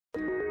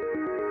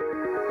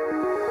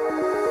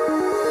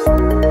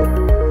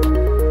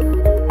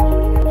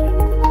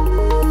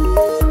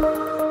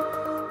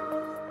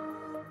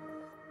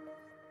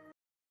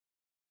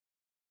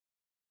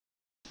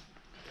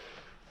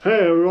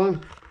Hey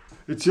everyone,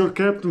 it's your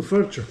Captain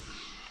Frcho.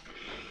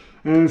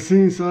 And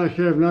since I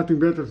have nothing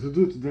better to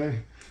do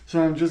today,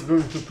 so I'm just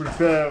going to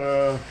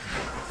prepare,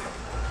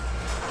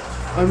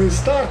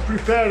 start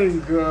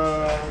preparing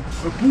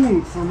a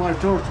pool for my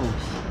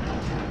turtles.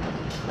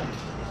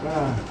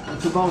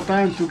 It's about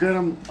time to get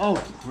them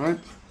out, right?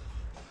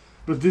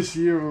 But this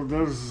year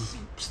there's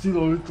still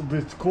a little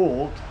bit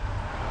cold.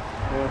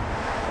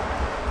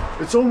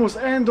 It's almost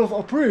end of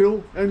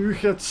April and we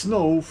had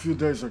snow a few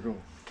days ago.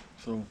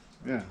 So,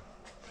 yeah.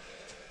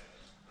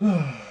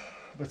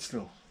 But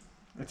still,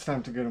 it's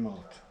time to get them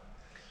out.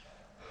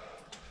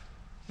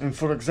 And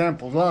for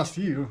example, last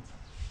year,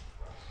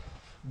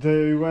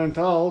 they went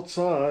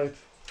outside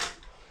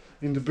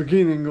in the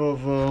beginning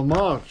of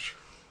March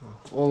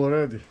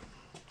already.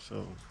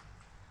 So,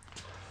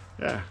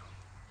 yeah.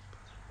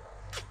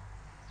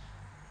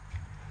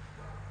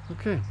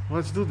 Okay,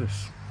 let's do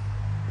this.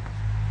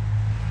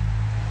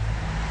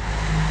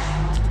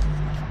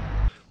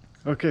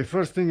 Okay,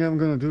 first thing I'm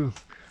gonna do,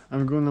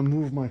 I'm gonna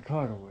move my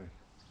car away.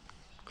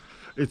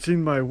 It's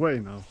in my way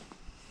now.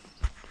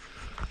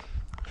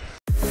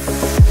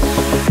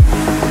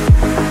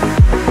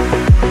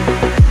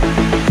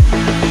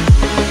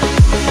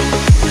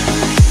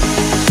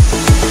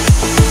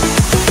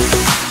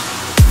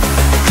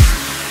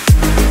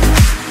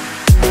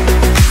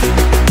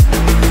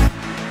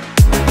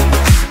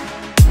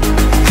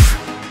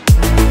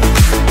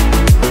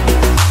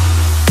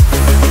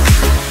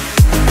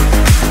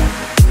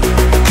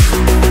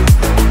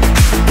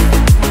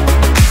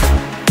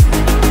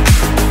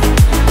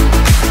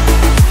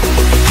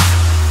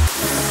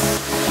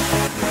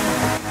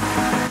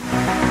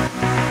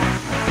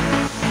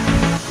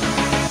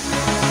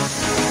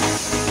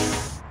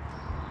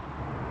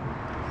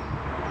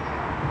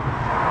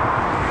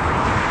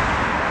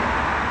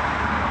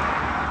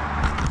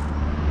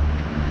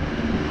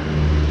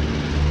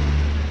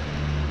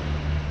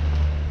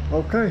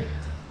 Okay,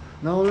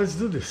 now let's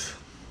do this.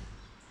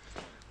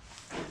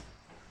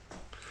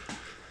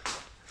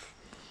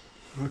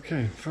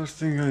 Okay, first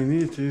thing I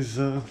need is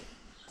okay,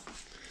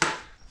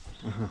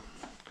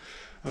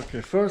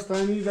 first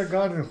I need a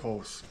garden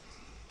hose.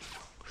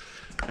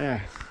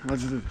 Yeah,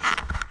 let's do this.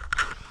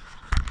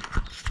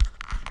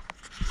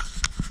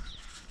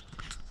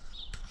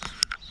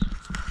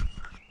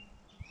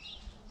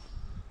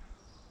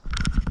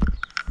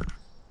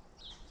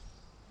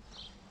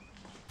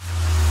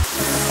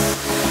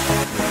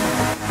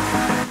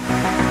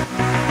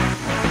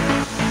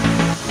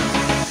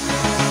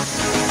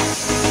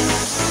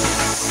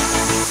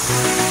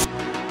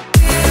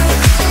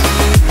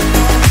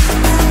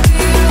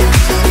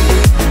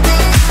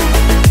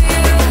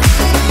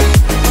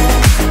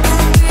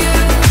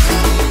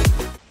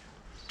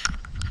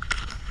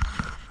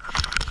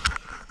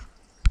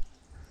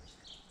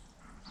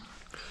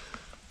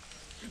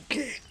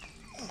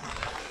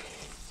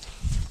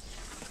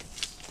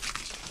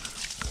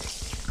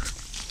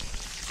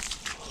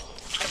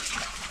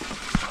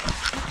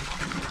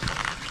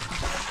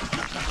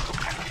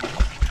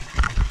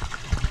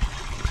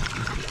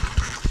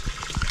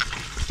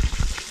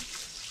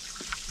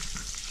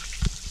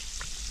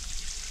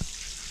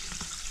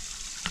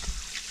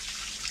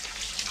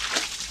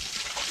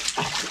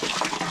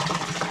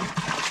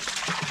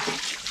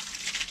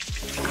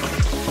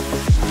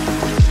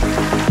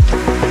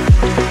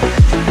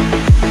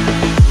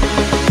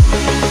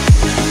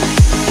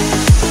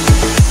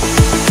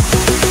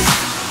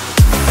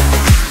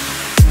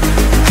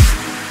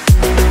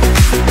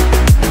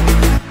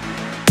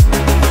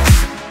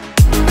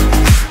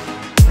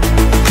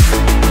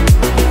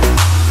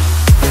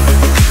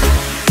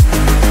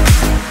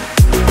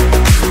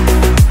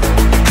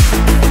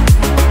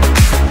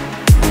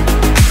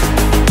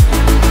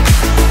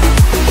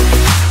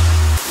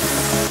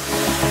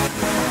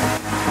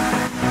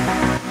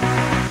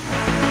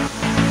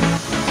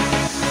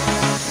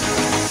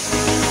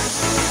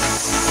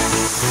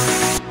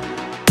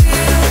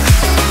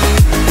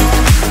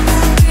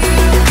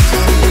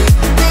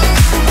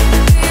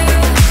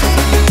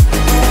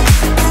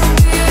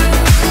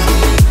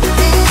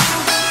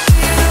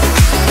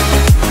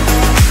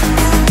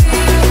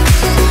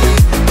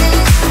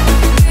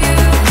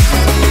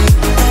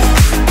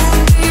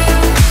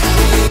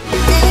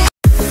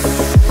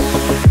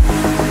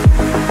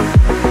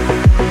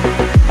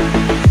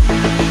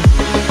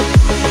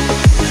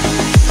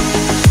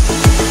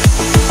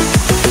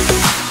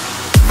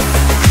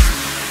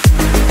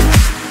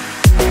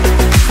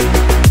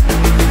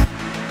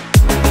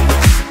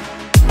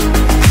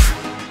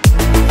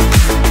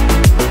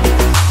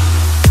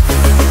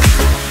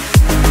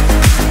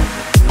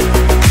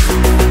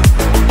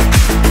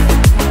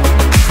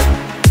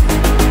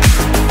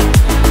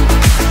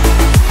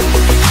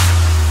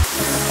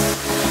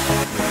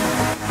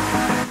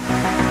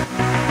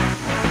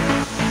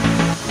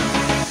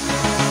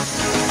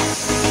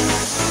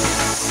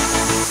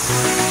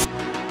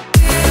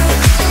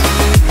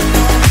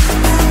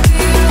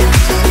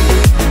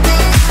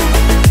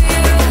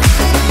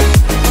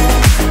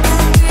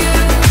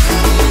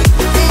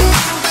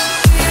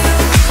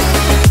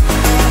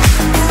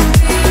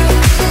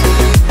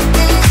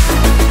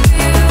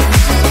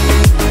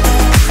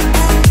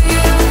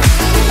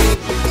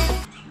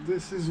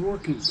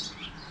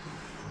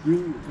 I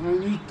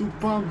need to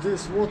pump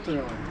this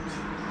water out.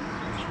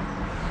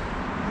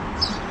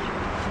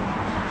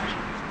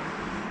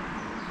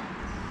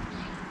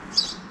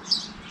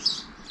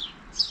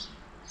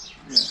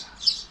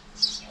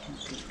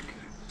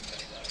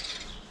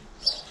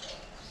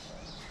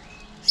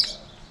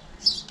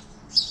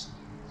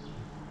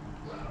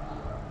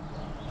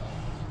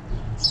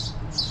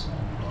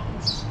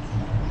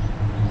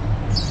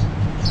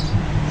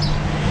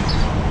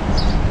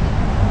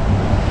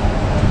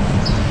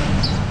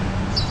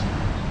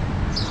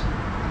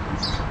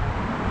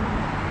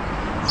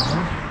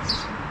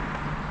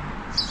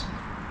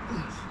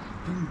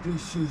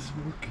 This is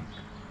working.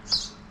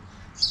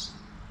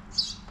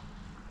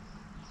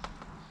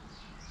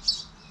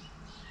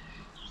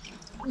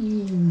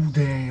 Ooh,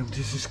 damn,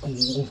 this is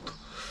cold.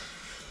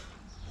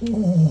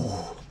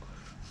 Oh,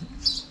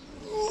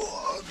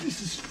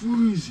 this is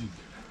freezing.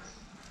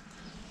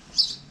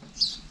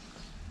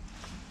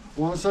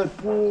 Once I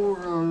pour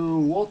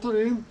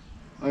water in,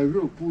 I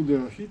will put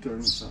the heater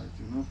inside,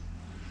 you know.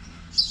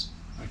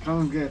 I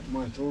can't get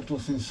my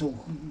turtles in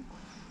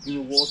the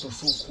water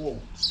so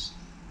cold.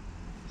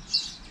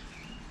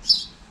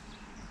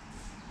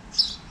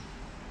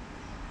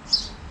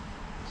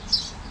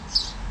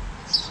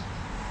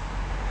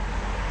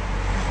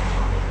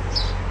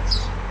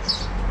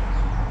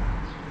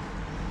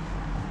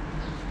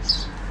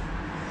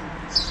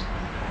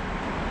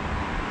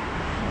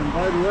 And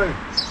by the way,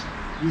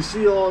 you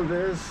see all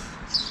this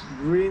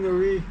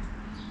greenery?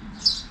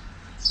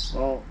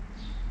 Well,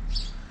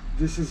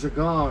 this is a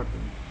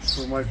garden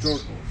for my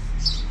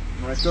turtles.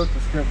 My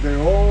turtles have their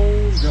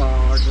own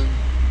garden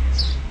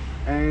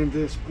and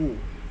this pool.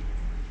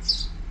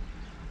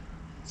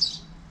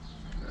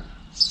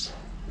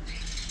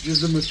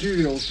 Just the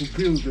material to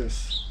build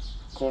this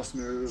cost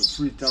me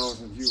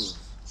 3,000 euros.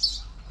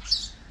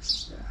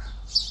 Yeah.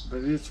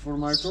 But it's for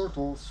my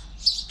turtles.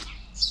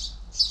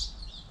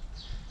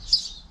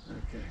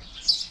 Okay.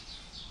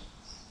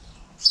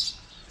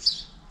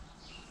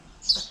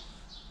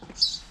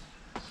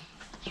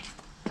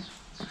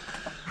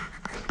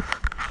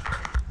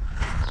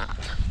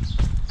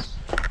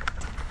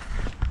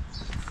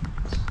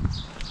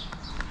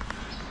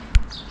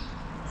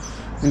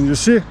 And you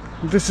see,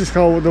 this is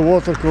how the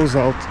water goes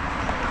out.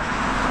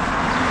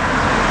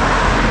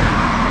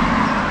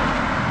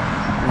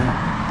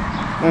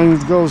 And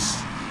it goes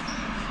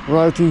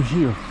right in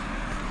here.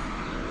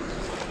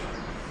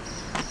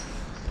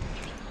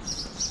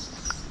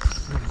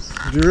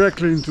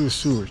 Directly into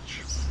sewage.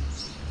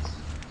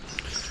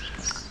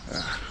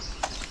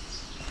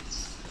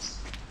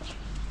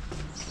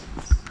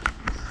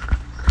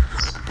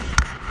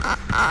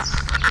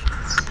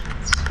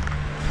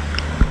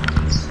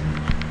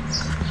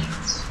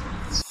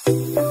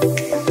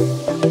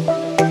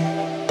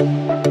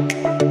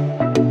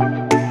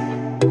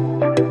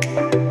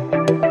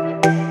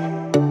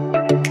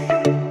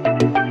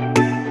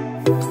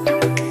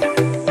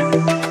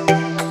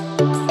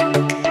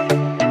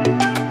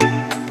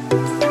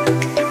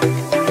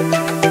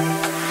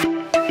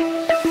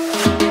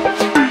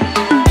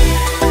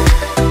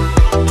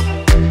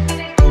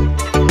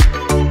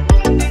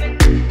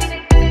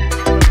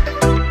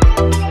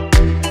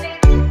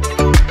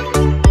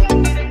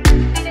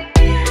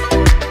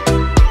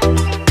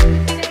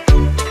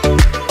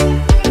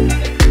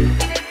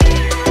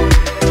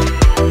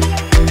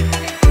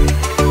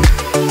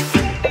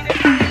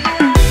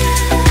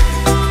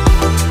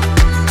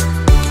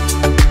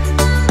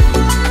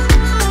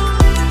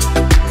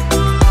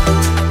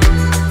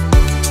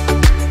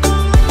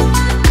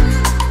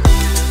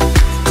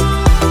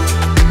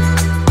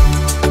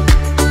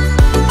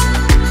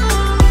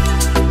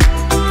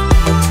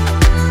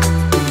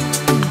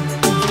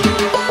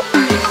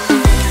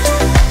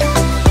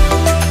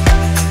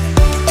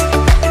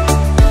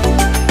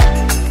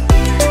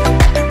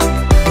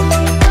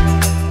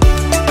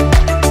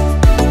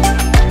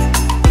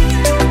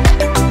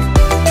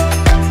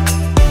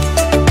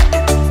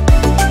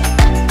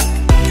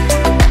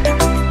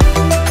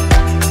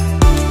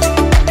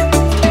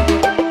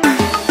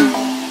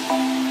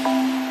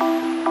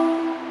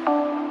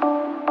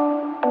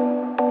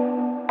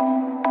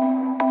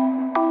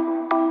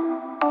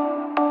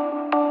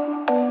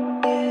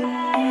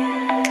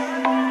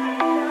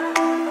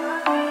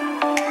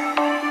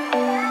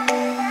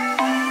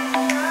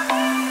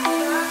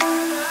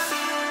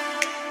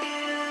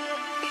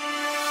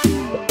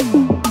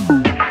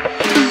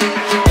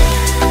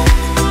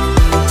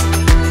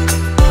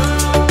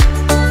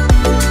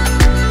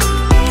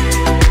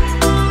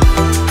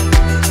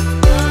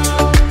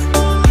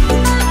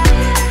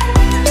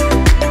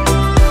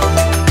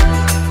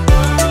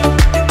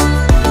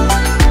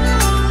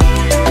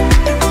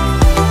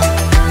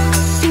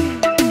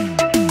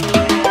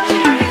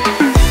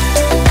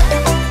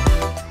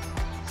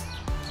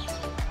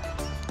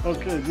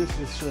 Okay, this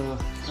is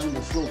kind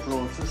of slow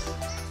process.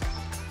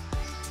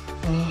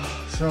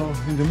 So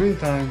in the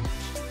meantime,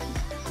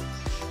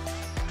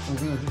 I'm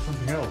gonna do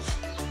something else.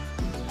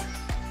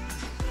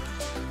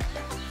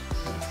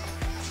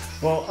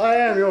 Well, I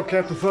am your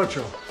Captain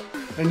Frcho.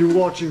 and you're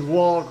watching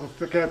vlog of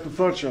the Captain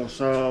Frcho.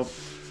 So,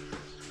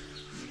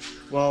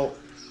 well,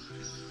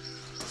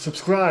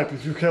 subscribe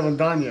if you haven't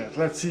done yet.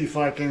 Let's see if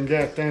I can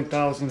get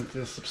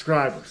 10,000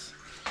 subscribers.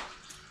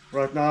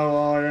 Right now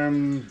I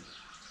am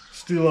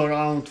still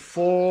around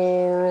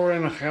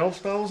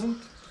 4,500,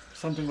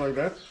 something like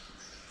that.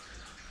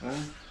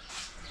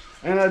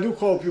 And I do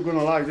hope you're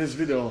gonna like this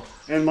video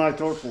and my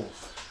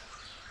turtles.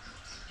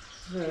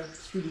 Yeah,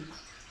 sweetie.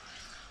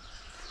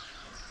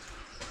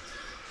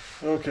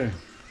 Okay,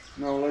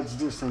 now let's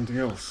do something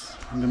else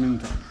in the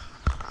meantime.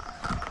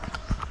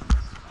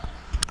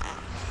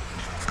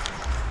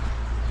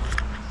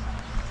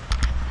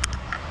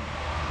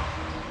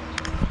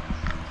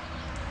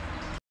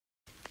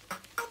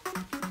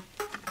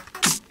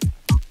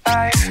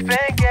 I've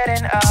been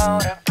getting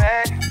out of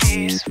bed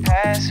these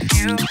past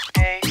few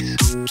days.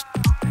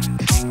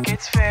 Think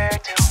it's fair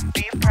to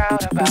be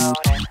proud about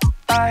it.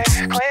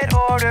 I've quit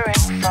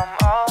ordering from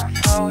all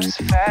those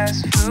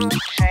fast food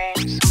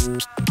chains.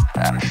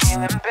 I'm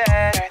feeling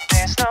better,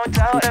 there's no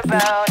doubt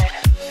about it.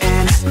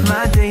 And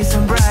my days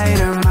are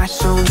brighter, my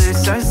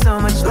shoulders are so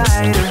much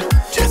lighter.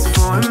 Just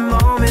for a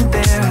moment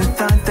there, I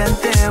thought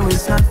that there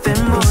was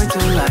nothing more to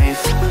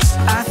life.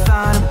 I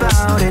thought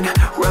about it,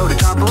 wrote a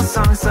couple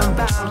songs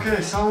about.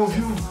 Okay, some of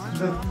you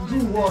that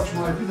do watch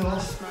my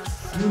videos,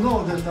 you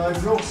know that I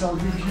broke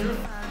something here.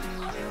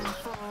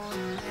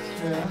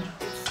 Yeah,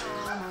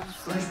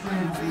 this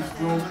thing is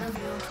broken.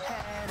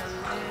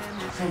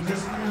 So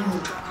this thing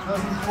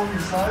doesn't fall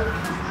inside.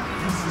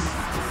 This is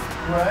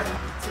cracked.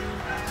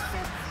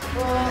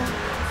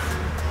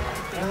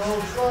 And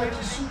I'll try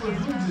to super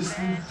glue this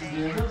thing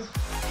together.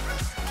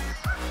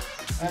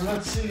 And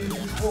let's see if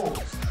it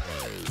holds.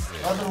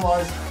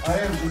 Otherwise, I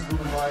am just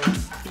gonna buy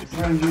a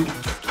brand new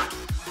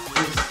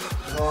this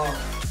raw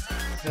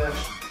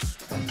cash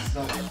and it's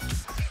done.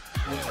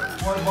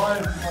 Why buy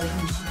it if I do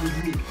super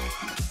glue?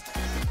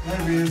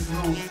 Maybe it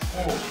will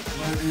hold,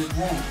 maybe it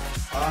won't.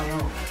 I don't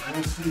know.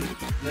 We'll see.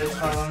 Next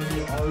time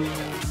I will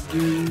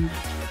be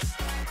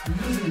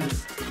using it.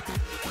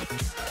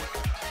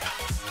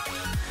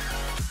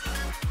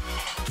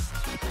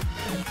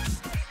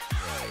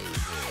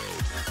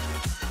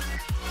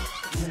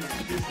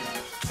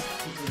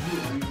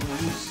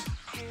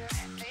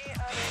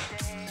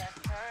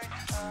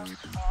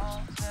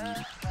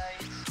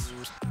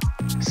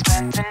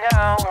 Spent an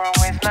hour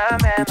with my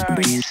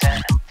memories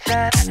and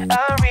then I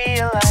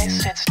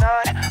realized it's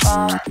not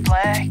all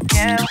black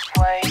and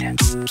white.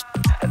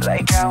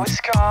 Like I was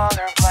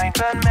colorblind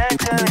but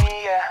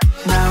mentally, yeah.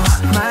 Now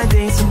my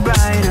days are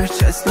brighter,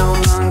 just no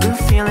longer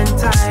feeling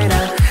tired.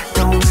 I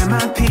don't wear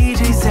my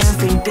PJs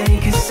every day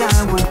cause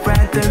I would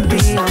rather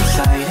be on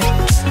site.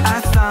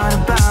 I thought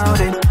about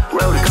it,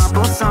 wrote a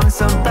couple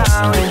songs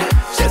about it.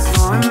 Just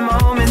for a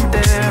moment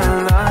there I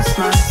lost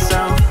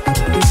myself.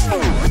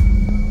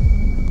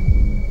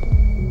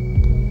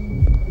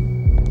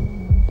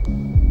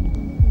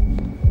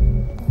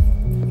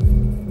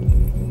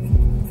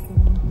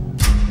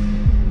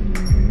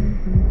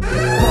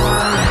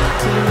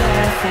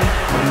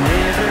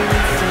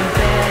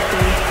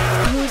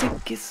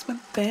 It's my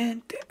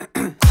band.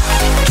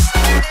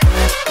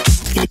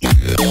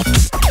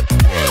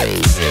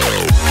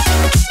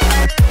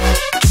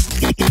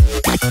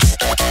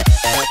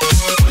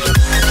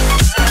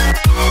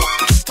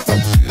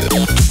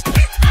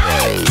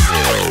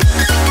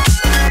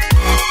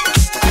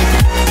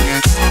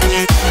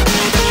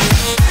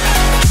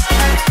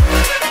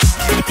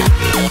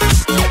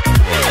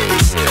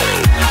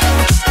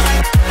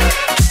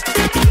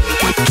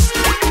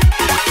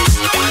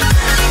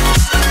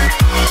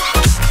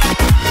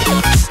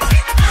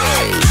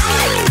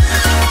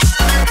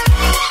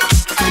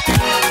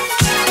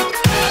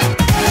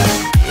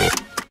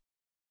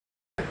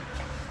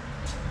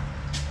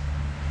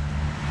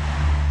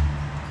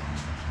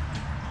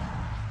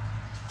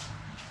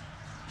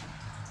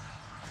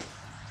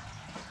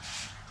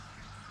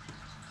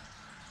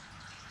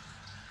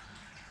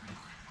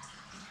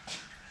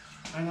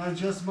 And I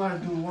just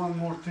might do one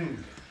more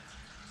thing.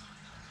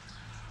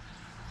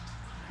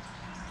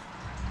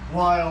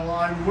 While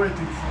I'm waiting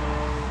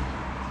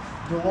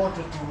for the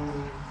water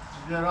to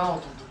get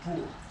out of the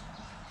pool,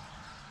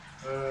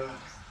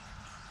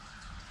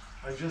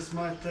 I just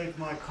might take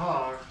my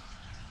car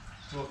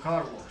to a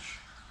car wash.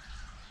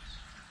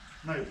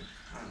 Maybe,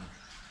 I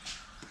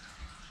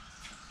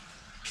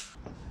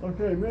don't know.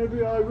 Okay,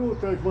 maybe I will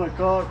take my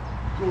car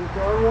to a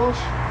car wash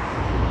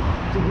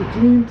to be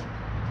cleaned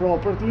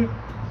properly,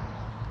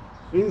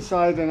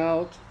 inside and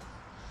out.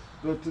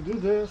 But to do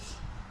this,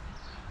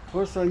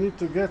 first I need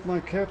to get my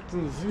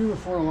captain's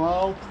uniform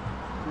out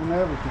and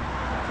everything.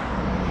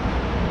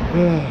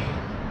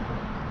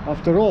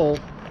 After all,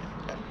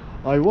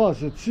 I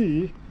was at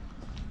sea.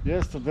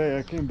 Yesterday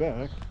I came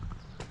back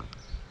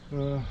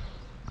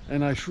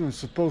and I shouldn't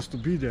supposed to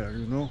be there,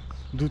 you know,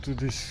 due to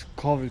this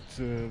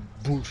COVID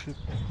bullshit.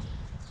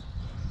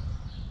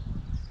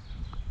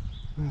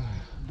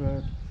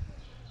 But,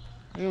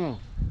 you know,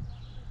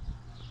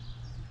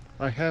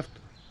 I have to.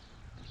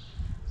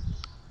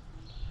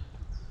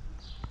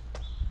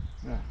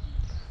 Yeah.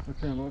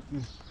 Okay, let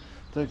me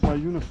take my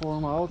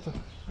uniform out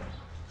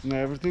and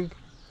everything.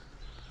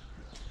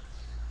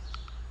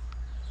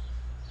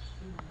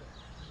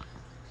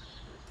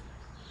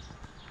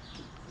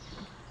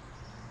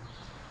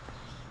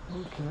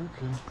 Okay.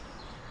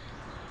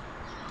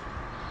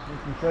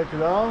 Let me take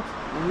it out,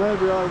 and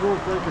maybe I will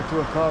take it to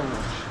a car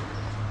wash.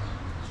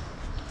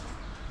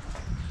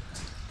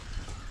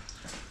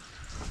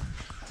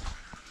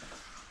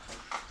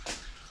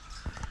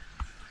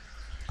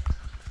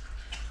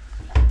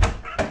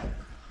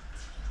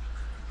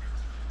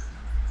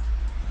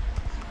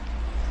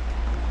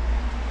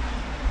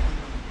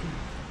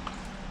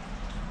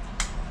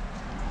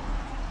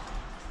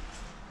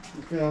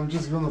 Okay, I'm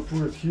just gonna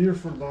put it here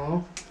for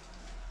now.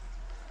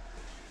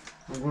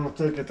 I'm gonna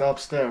take it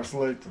upstairs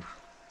later.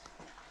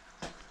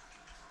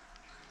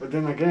 But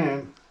then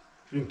again,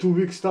 in 2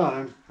 weeks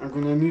time, I'm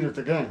gonna need it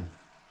again.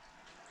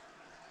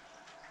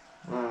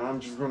 I'm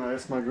just gonna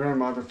ask my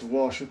grandmother to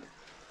wash it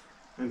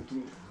and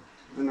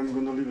I'm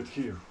gonna leave it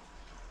here.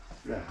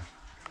 Yeah,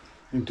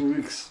 in 2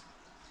 weeks,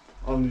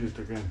 I'll need it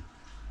again.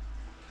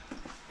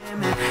 And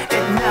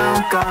now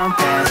I'm gone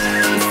past.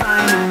 We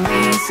find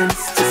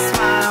reasons to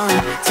smile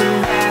and to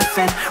laugh,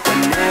 and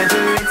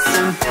whenever it's a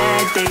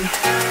bad day,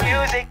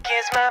 music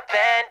is my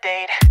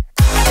band-aid.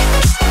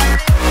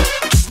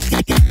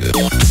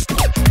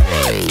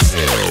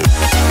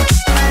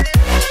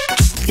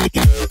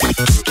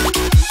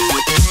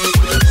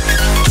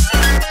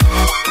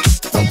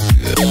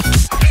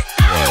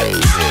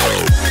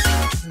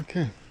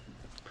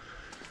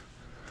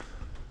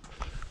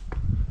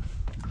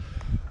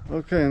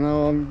 Okay,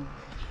 now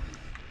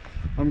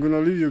I'm gonna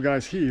leave you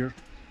guys here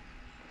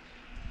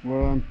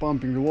where I'm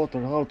pumping the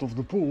water out of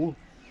the pool,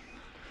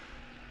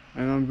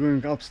 and I'm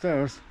going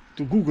upstairs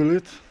to Google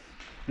it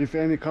if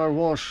any car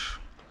wash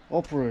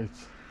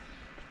operates.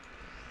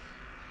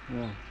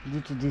 Yeah,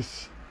 due to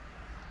this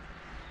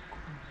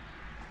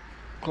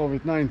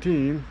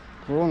COVID-19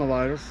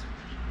 coronavirus,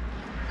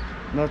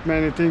 not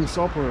many things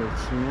operate,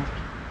 you know.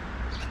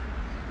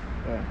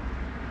 Yeah,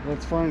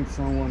 let's find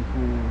someone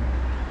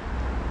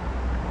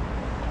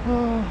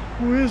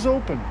who is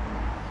open.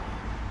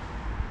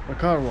 A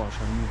car wash,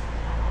 I mean.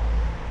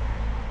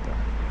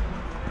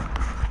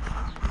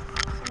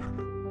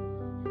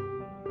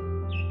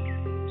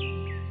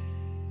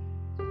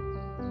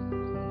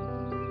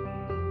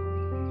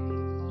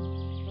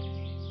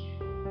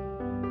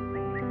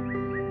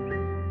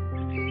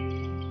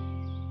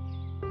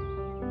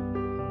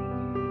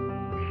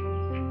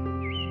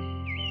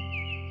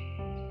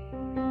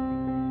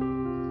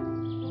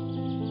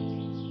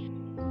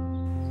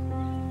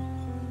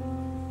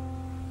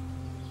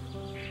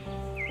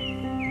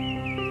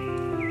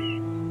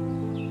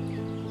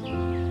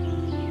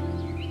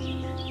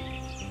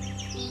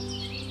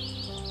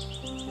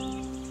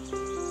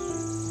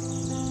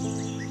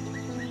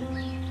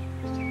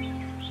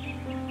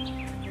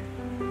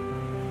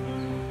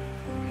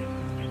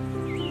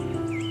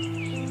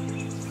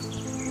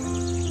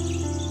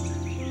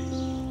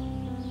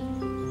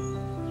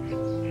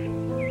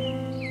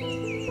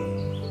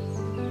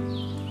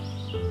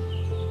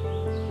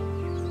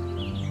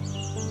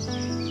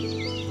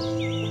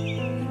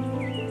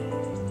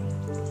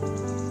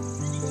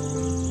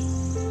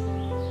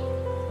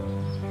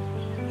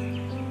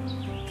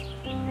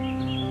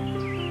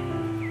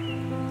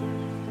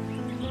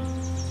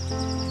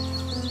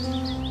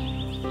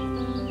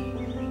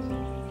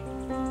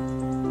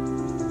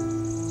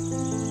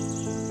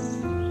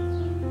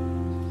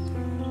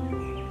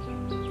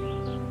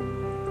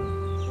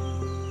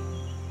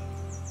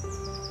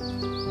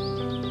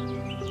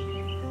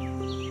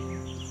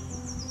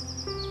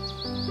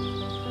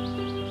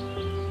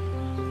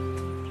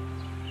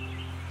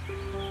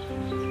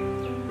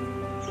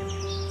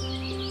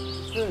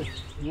 Okay,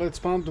 let's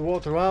pump the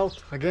water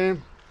out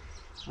again,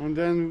 and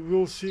then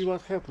we'll see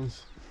what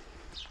happens.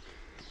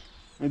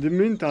 In the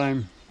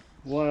meantime,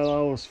 while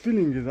I was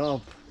filling it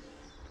up,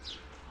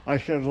 I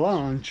had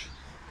lunch,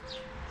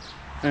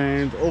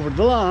 and over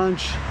the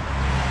lunch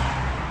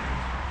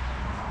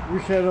we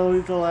had a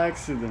little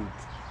accident.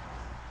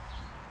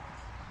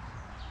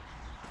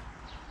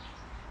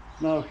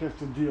 Now I have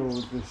to deal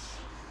with this.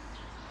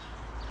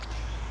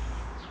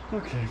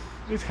 Okay,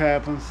 it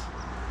happens.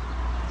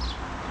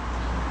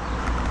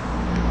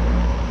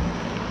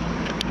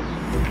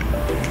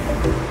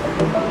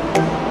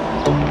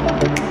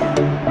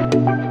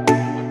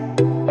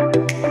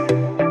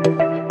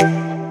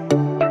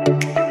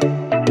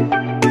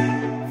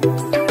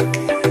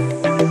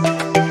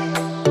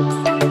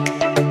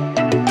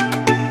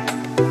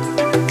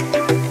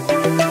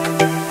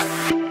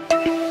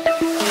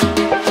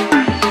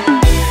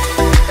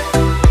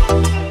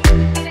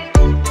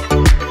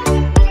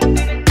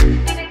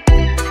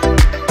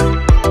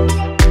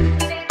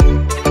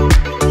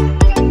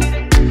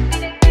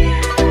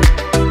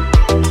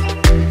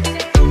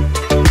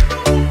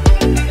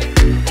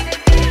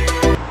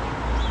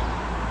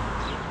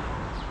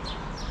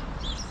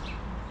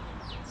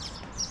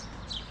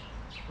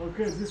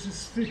 Okay, this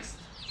is fixed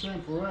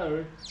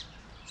temporary.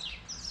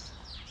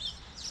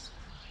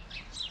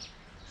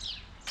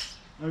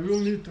 I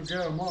will need to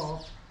get them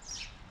off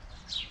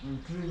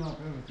and clean up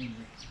everything.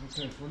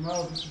 Okay, for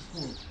now this is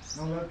cool.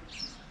 Now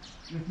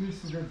it needs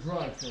to get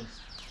dry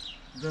first,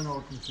 then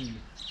I'll continue.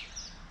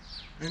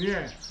 And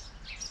yeah,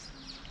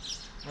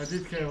 I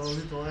did have a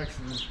little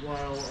accident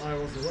while I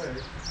was away.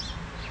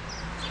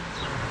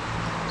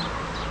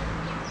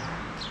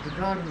 The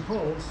garden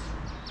hose,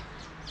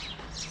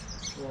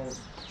 well,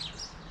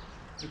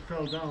 it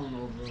fell down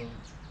on the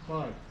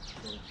pipe.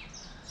 So.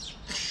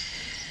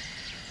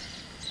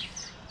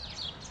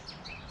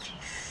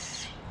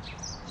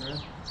 Yeah,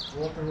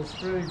 water was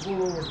spraying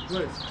all over the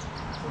place.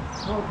 So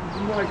out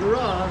in my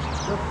garage,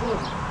 got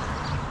flooded.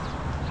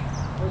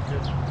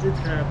 Okay, it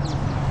happens.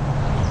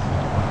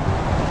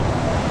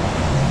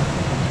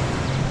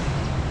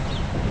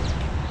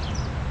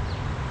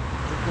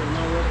 Okay,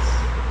 now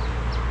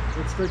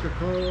let's take a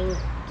car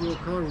to a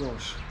car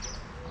wash.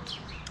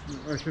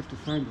 I have to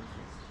find it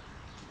first.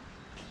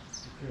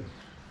 Okay.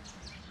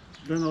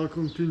 Then I'll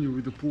continue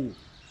with the pool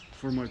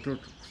for my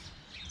turtles.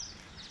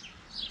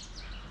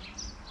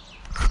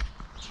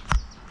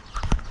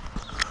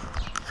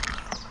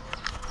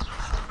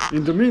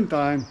 In the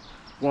meantime,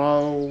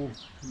 while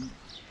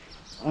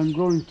I'm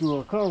going to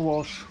a car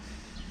wash,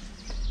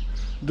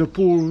 the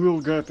pool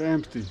will get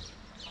empty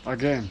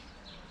again,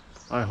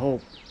 I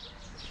hope.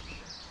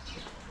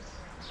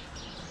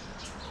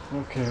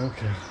 Okay,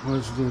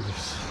 let's do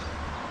this.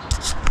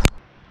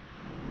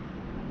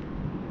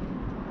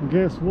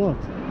 Guess what?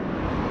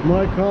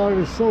 My car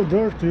is so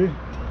dirty,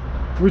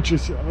 which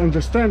is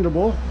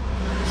understandable,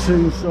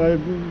 since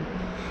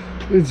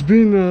it's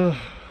been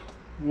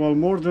well,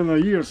 more than a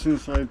year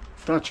since I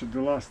touched it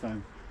the last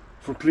time,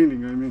 for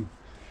cleaning I mean.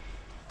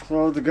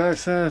 So the guy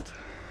said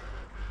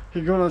he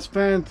gonna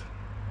spend,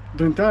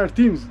 the entire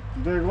team,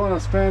 they're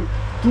gonna spend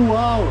 2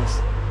 hours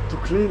to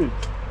clean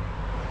it.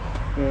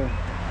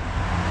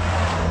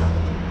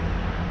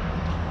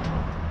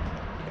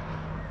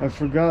 I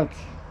forgot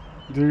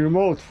the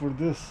remote for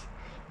this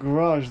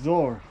garage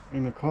door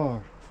in the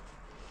car.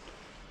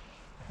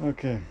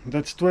 Okay,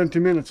 that's 20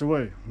 minutes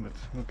away, but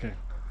okay.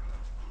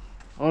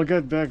 I'll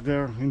get back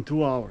there in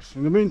 2 hours.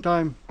 In the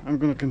meantime, I'm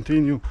gonna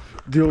continue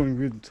dealing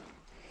with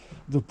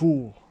the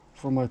pool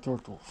for my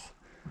turtles.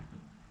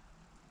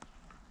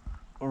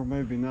 Or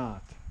maybe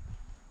not.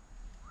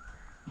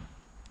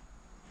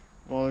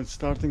 Well, it's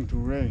starting to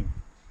rain.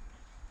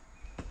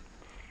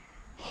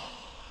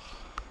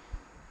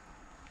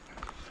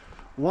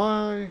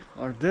 Why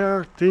are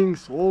there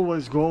things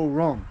always go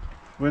wrong?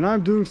 When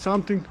I'm doing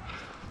something,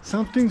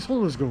 some things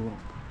always go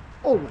wrong.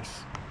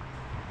 Always.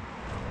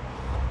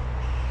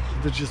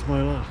 That's just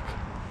my luck.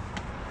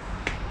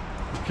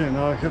 Okay,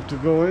 now I have to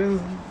go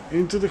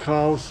into the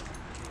house,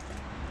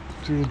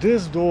 through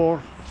this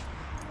door,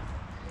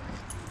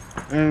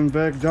 and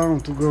back down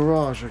to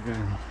garage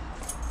again.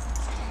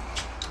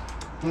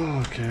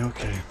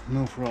 Okay,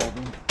 no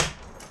problem.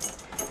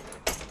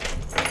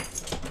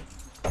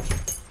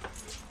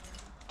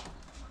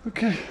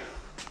 Okay,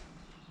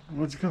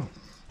 let's go.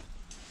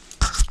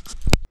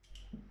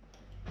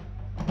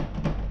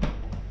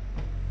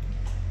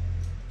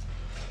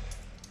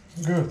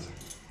 Good.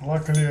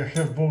 Luckily I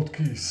have both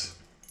keys.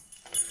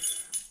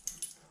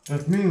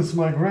 That means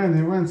my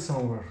granny went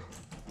somewhere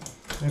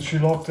and she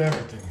locked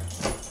everything.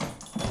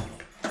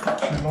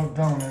 She locked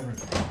down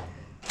everything.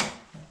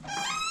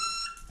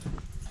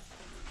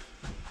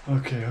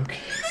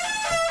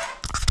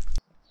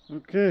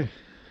 Okay.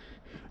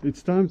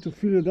 It's time to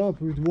fill it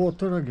up with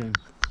water again.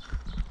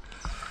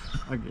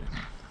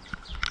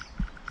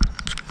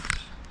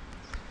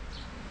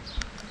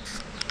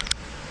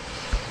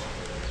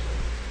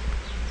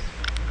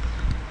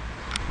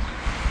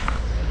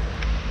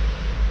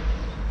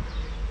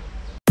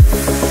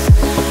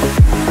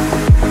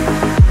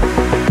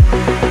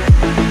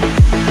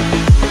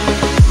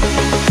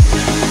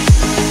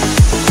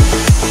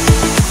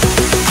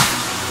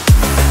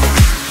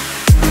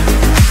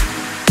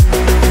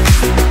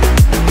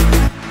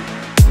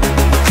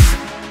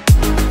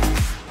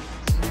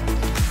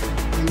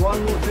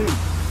 One more thing,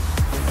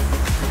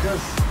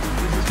 because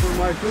this is for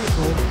my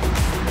turtle,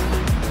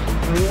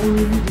 I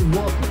only need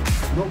water,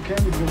 no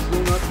chemicals, no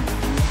nothing.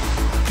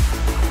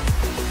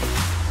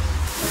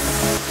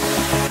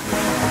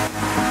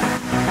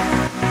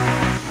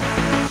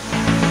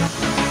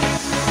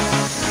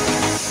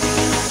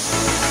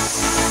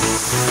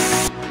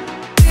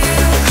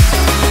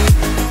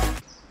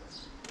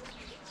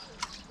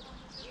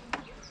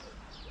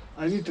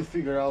 I need to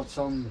figure out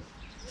some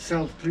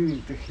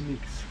self-cleaning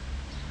techniques.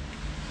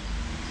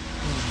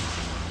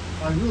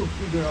 I will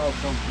figure out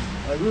something.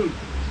 I will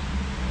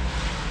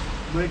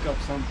make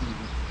up something.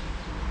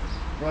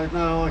 But right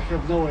now I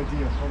have no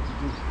idea how to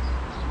do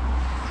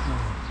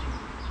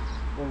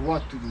or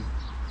what to do.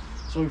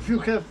 So if you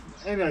have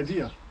any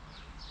idea,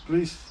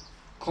 please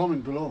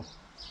comment below.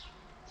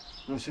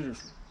 No,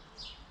 seriously,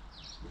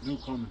 do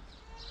comment.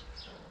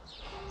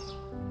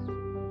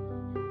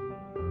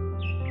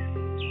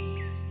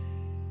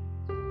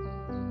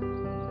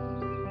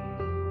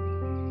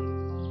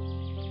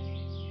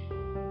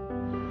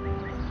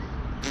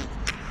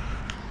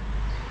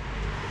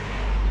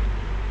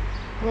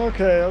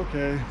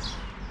 Okay.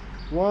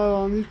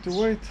 Well, I need to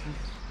wait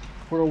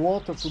for the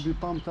water to be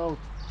pumped out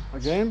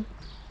again.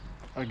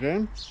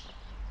 I'm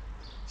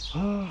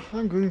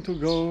going to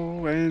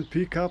go and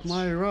pick up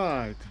my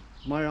ride,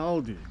 my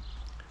Audi.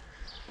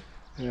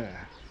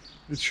 Yeah,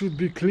 it should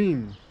be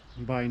clean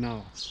by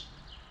now.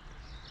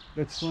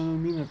 That's 20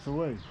 minutes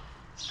away.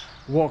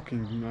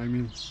 Walking, I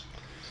mean.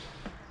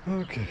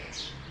 Okay,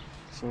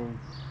 so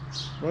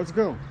let's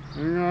go.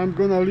 And I'm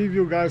gonna leave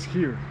you guys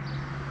here.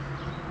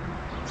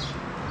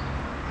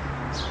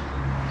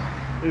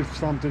 If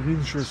something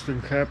interesting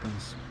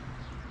happens.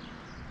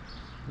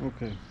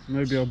 Okay,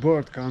 maybe a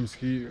bird comes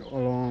here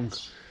along,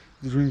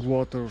 drink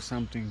water or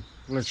something.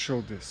 Let's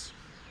show this.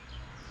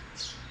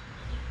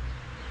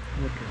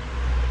 Okay.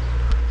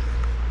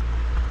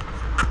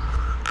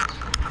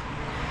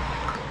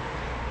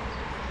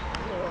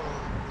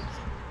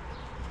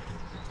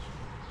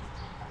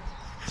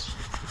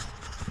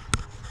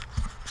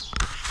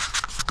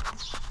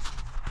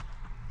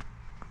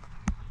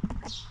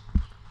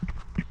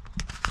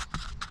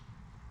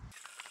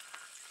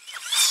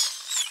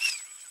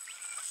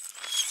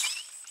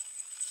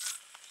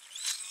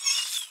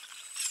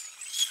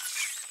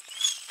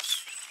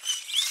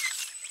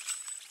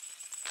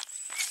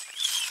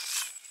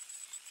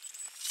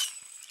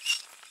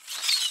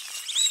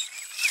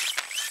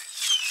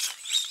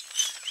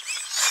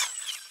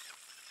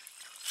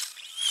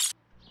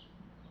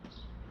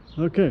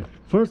 Okay,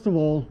 first of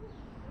all,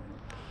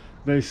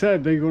 they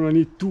said they're gonna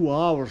need 2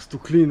 hours to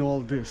clean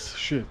all this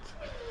shit.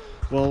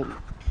 Well,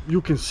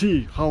 you can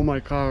see how my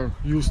car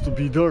used to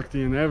be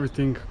dirty and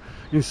everything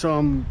in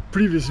some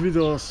previous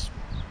videos.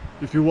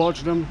 If you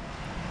watch them,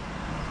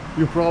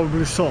 you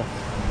probably saw.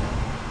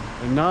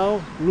 And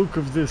now, look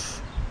at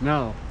this.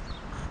 Now,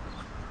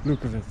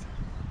 look at it.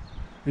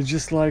 It's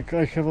just like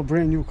I have a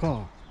brand new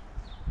car.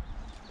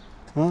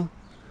 Huh?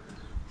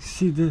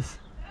 See this?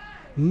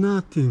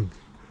 Nothing.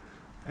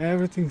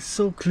 Everything's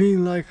so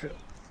clean, like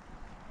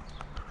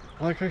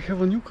I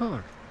have a new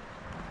car.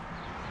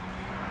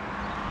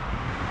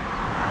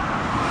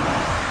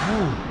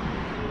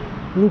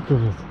 Oh, look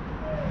at it.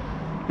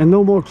 And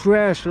no more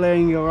trash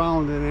laying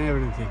around and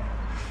everything.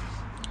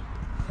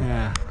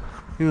 Yeah,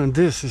 even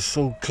this is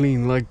so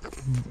clean, like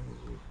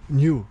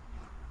new.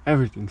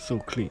 Everything's so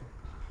clean.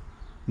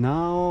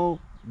 Now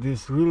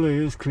this really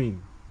is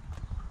clean.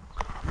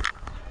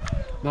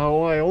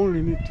 Now I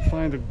only need to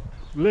find a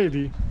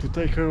lady to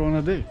take her on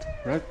a date,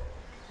 right?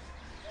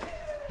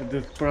 But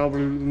that's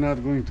probably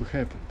not going to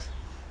happen.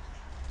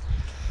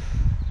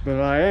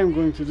 But I am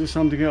going to do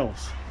something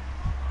else.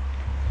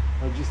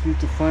 I just need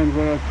to find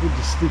where I put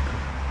the sticker.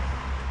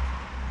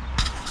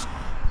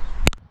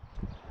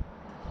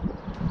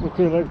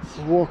 Okay, let's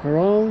walk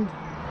around.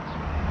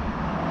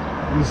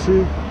 You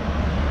see,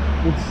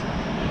 it's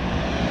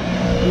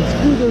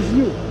good as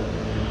new.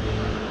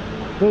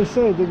 They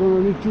say they're gonna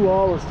need 2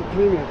 hours to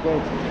clean it,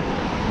 but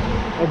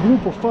a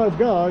group of 5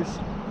 guys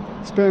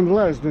spend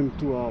less than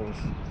 2 hours,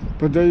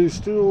 but they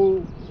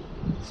still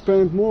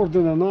spend more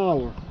than an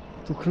hour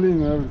to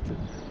clean everything.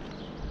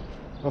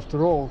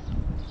 After all,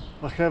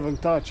 I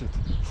haven't touched it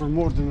for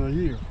more than a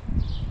year.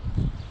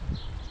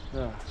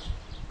 Yeah.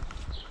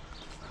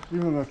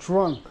 Even the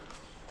trunk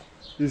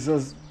is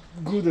as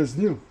good as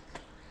new.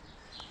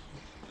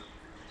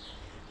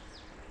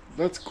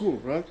 That's cool,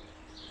 right?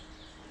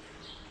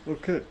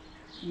 Okay,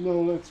 now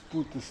let's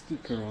put the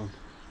sticker on.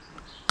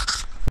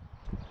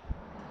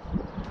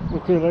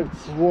 Okay,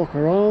 let's walk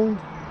around.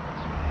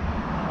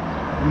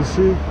 You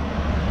see,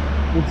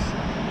 it's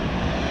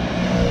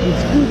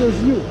good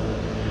as new.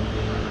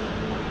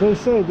 They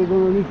say they're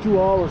gonna need 2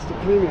 hours to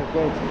clean it,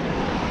 but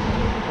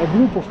a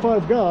group of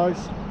 5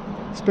 guys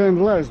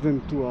spend less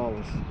than 2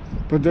 hours,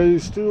 but they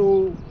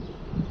still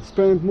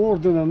spend more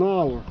than an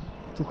hour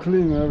to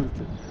clean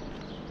everything.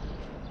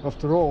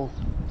 After all,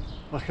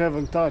 I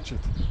haven't touched it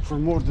for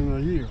more than a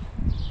year.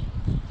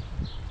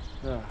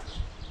 Yeah.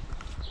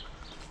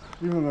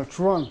 Even the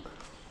trunk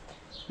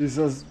is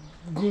as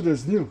good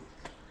as new.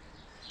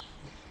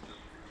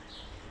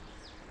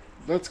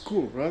 That's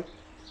cool, right?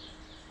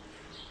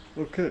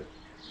 Okay,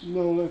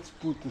 now let's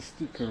put the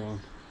sticker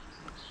on.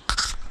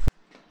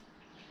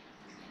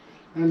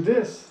 And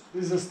this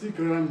is a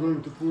sticker I'm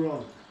going to put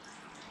on.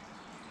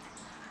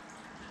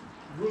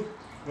 Good,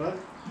 right?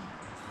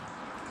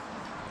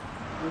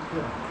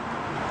 Okay,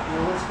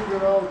 now let's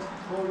figure out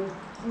how to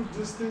put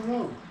this thing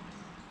on.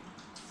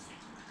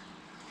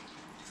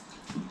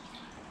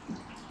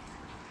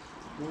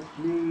 Let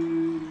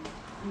me...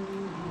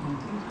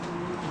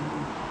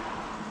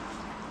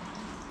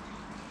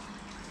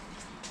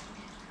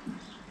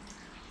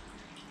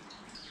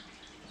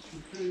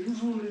 Okay,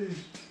 usually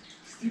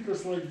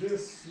stickers like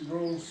this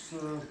goes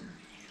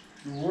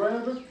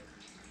red,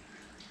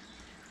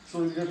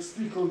 so you get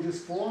stick on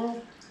this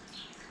foil,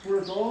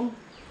 put it on,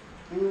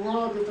 and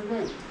rub it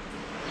again.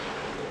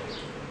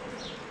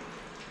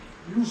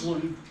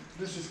 Usually,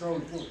 this is how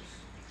it works.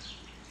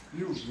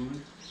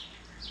 Usually.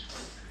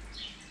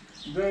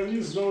 There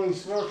is no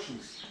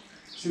instructions,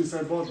 since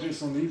I bought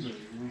this on eBay,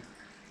 you know.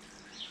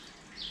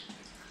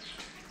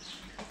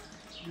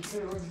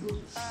 Okay, let's do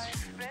this.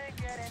 I've been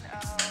getting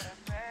out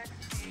of bed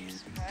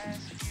these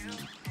past few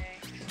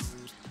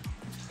days.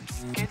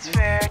 Think it's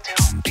fair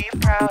to be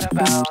proud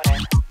about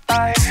it.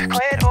 I've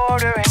quit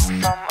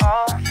ordering from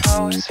all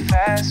those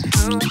fast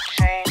food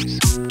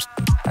chains.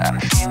 I'm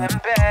feeling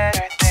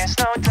better, there's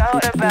no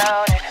doubt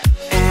about it.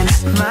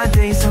 And my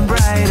days are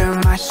brighter,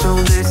 my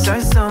shoulders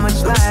are so much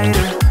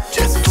lighter.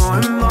 Just for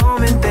a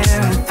moment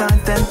there, I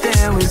thought that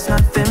there was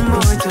nothing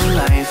more to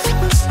life.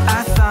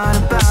 I thought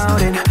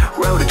about it,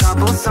 wrote a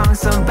couple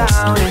songs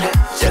about it.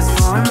 Just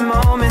for a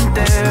moment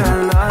there,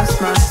 I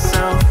lost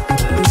myself.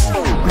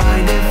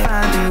 Mind if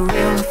I be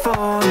real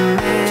for a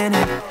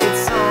minute?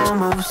 It's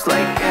almost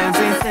like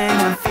everything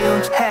I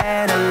feel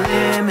had a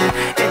limit.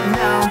 It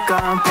now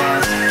gone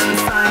past,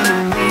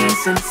 finding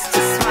reasons to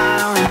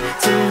smile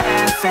and to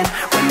laugh. And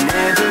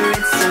whenever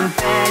it's a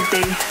bad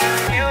day,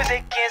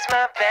 music is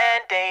my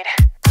band-aid.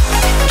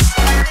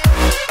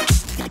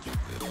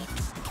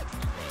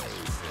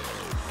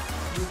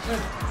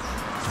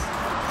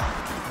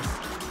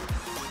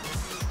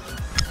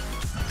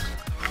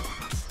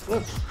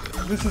 Look,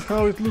 this is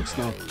how it looks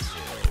now.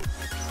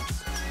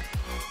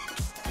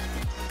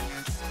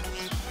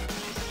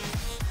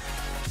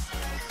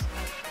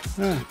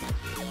 Yeah.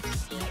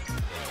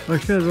 I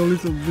had a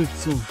little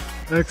bit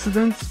of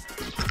accidents.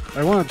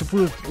 I wanted to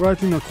put it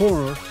right in a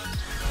corner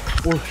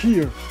or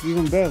here,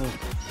 even better,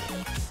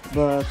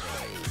 but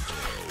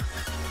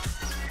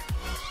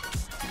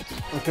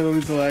I had a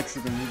little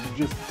accident. It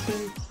just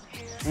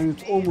and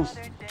it's almost,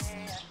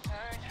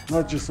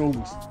 not just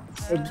almost,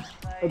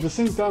 at the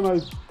same time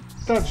I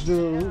touched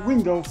the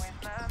window,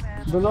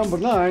 the number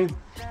 9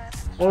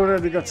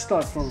 already got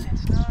stuck on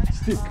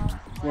stick,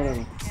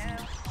 whatever.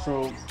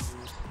 So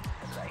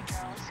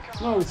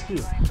now it's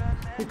here.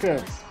 Who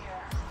cares?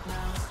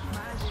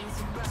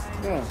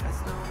 Yeah.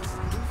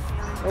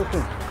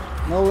 Okay.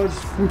 Now let's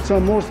put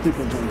some more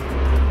stickers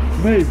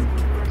on. Maybe.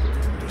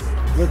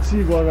 Let's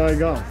see what I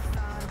got.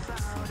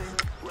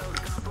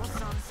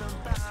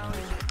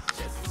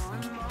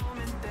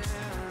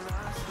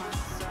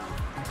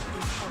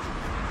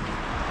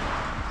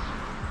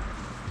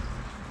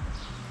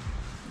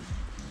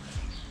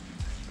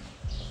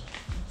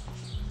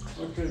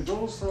 Okay,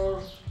 those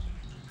are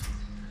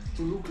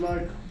to look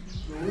like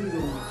the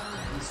window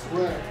is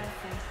square.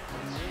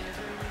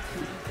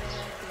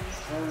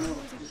 I don't know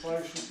if I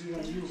should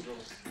even use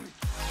those.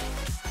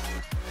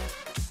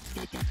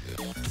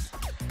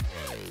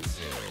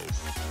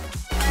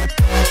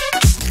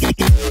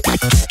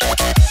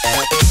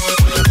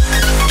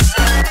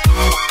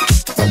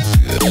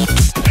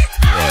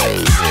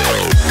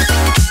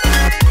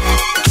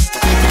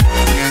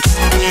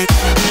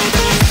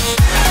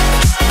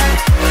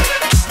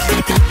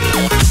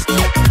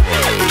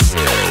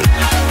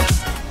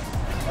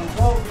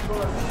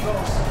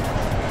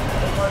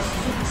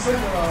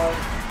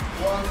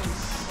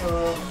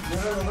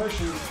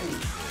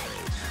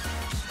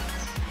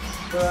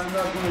 But I'm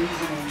not going to use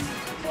them on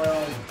my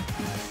own.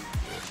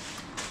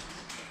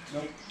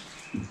 Nope.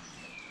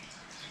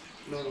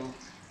 No,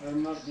 I'm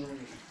not doing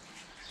it.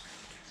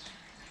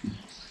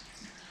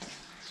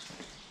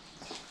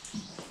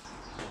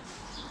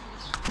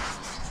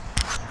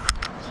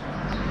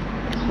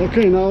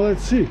 Okay, now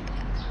let's see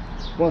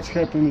what's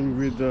happening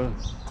with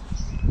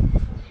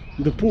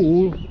the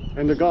pool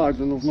and the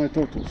garden of my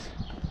turtles.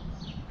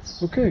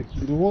 Okay,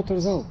 the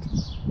water's out.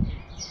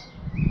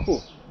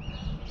 Cool.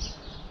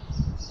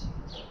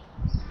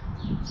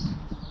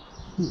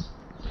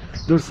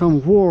 There's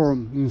some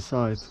worm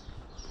inside.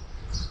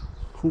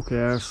 Who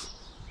cares?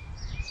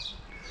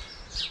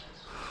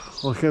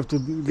 I'll have to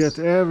get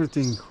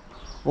everything,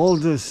 all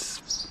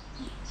this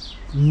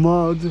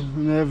mud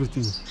and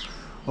everything.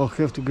 I'll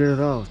have to get it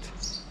out.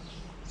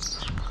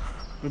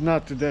 But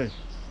not today.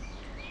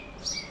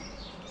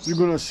 You're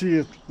gonna see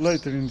it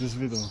later in this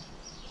video.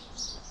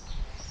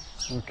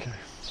 Okay.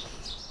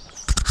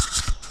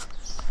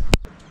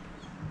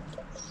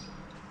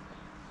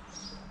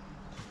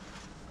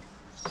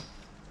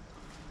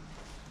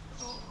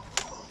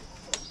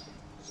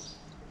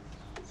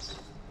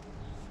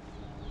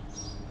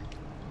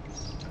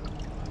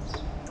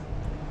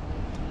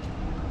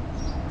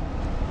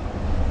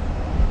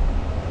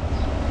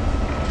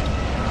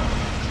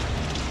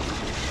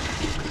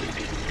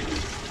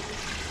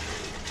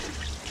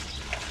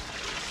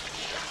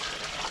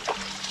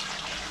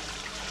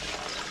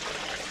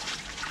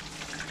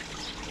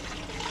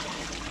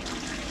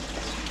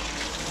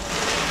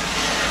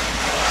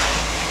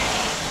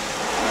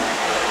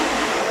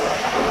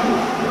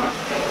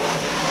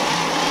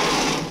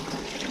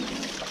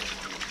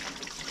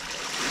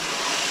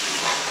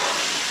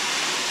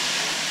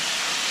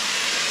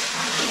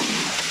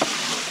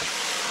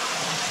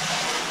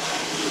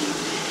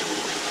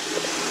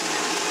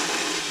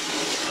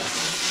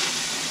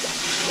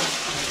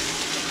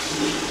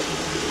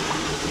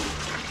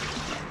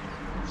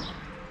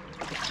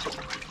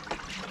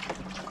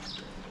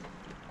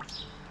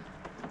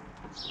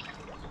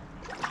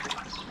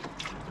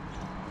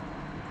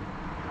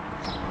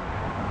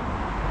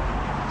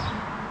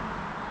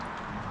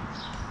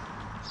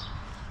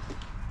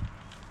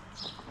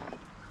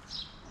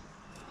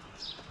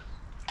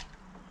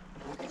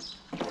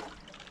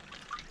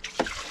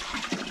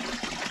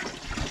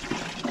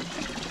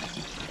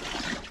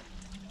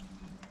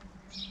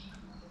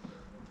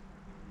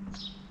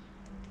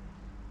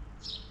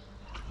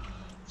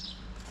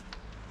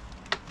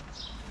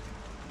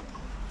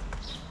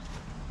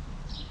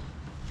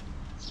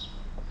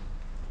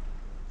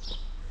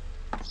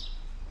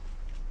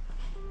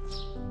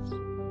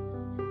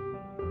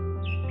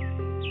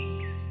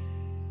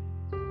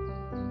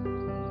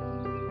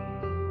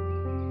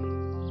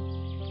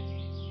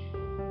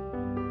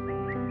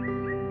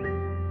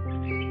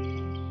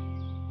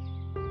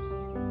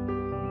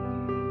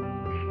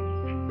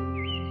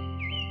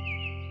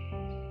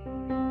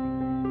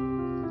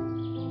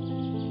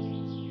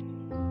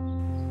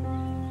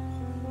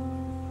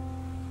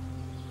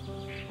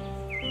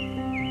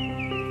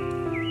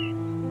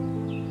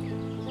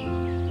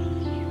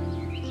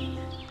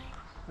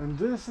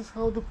 this is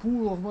how the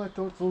pool of my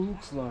turtle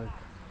looks like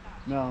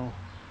now.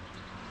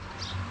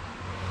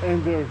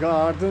 And their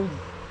garden.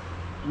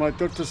 My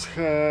turtles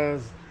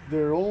has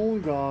their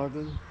own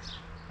garden.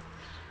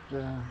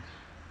 Yeah.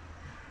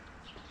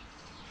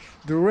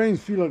 The rain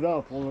filled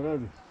up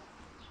already.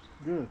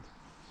 Good.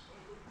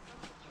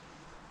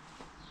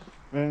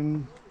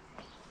 And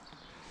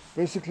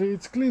basically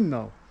it's clean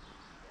now.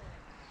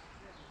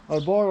 I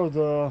borrowed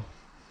a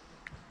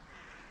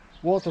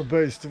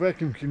water-based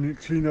vacuum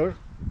cleaner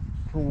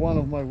from one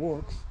of my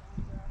works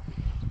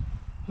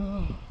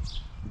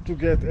to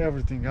get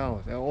everything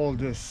out, all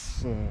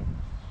this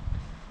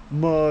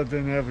mud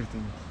and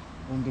everything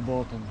on the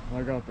bottom.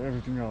 I got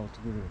everything out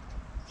with it.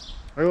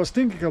 I was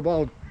thinking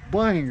about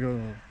buying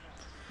a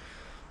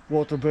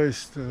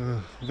water-based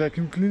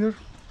vacuum cleaner,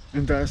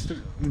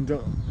 industrial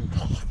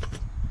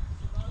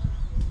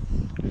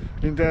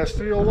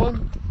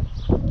one,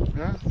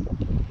 yeah.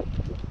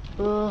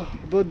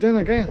 But then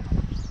again,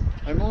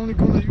 I'm only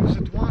gonna use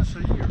it once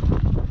a year,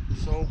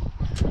 so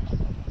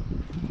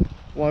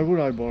why would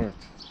I borrow it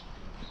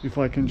if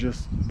I can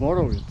just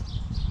borrow it,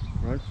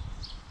 right?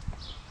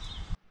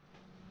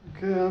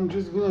 Okay, I'm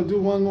just gonna do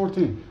one more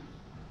thing.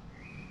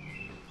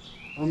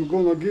 I'm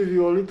gonna give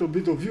you a little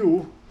bit of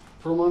view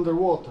from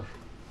underwater.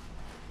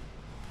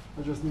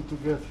 I just need to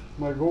get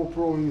my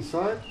GoPro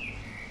inside,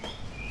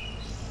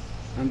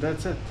 and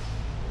that's it.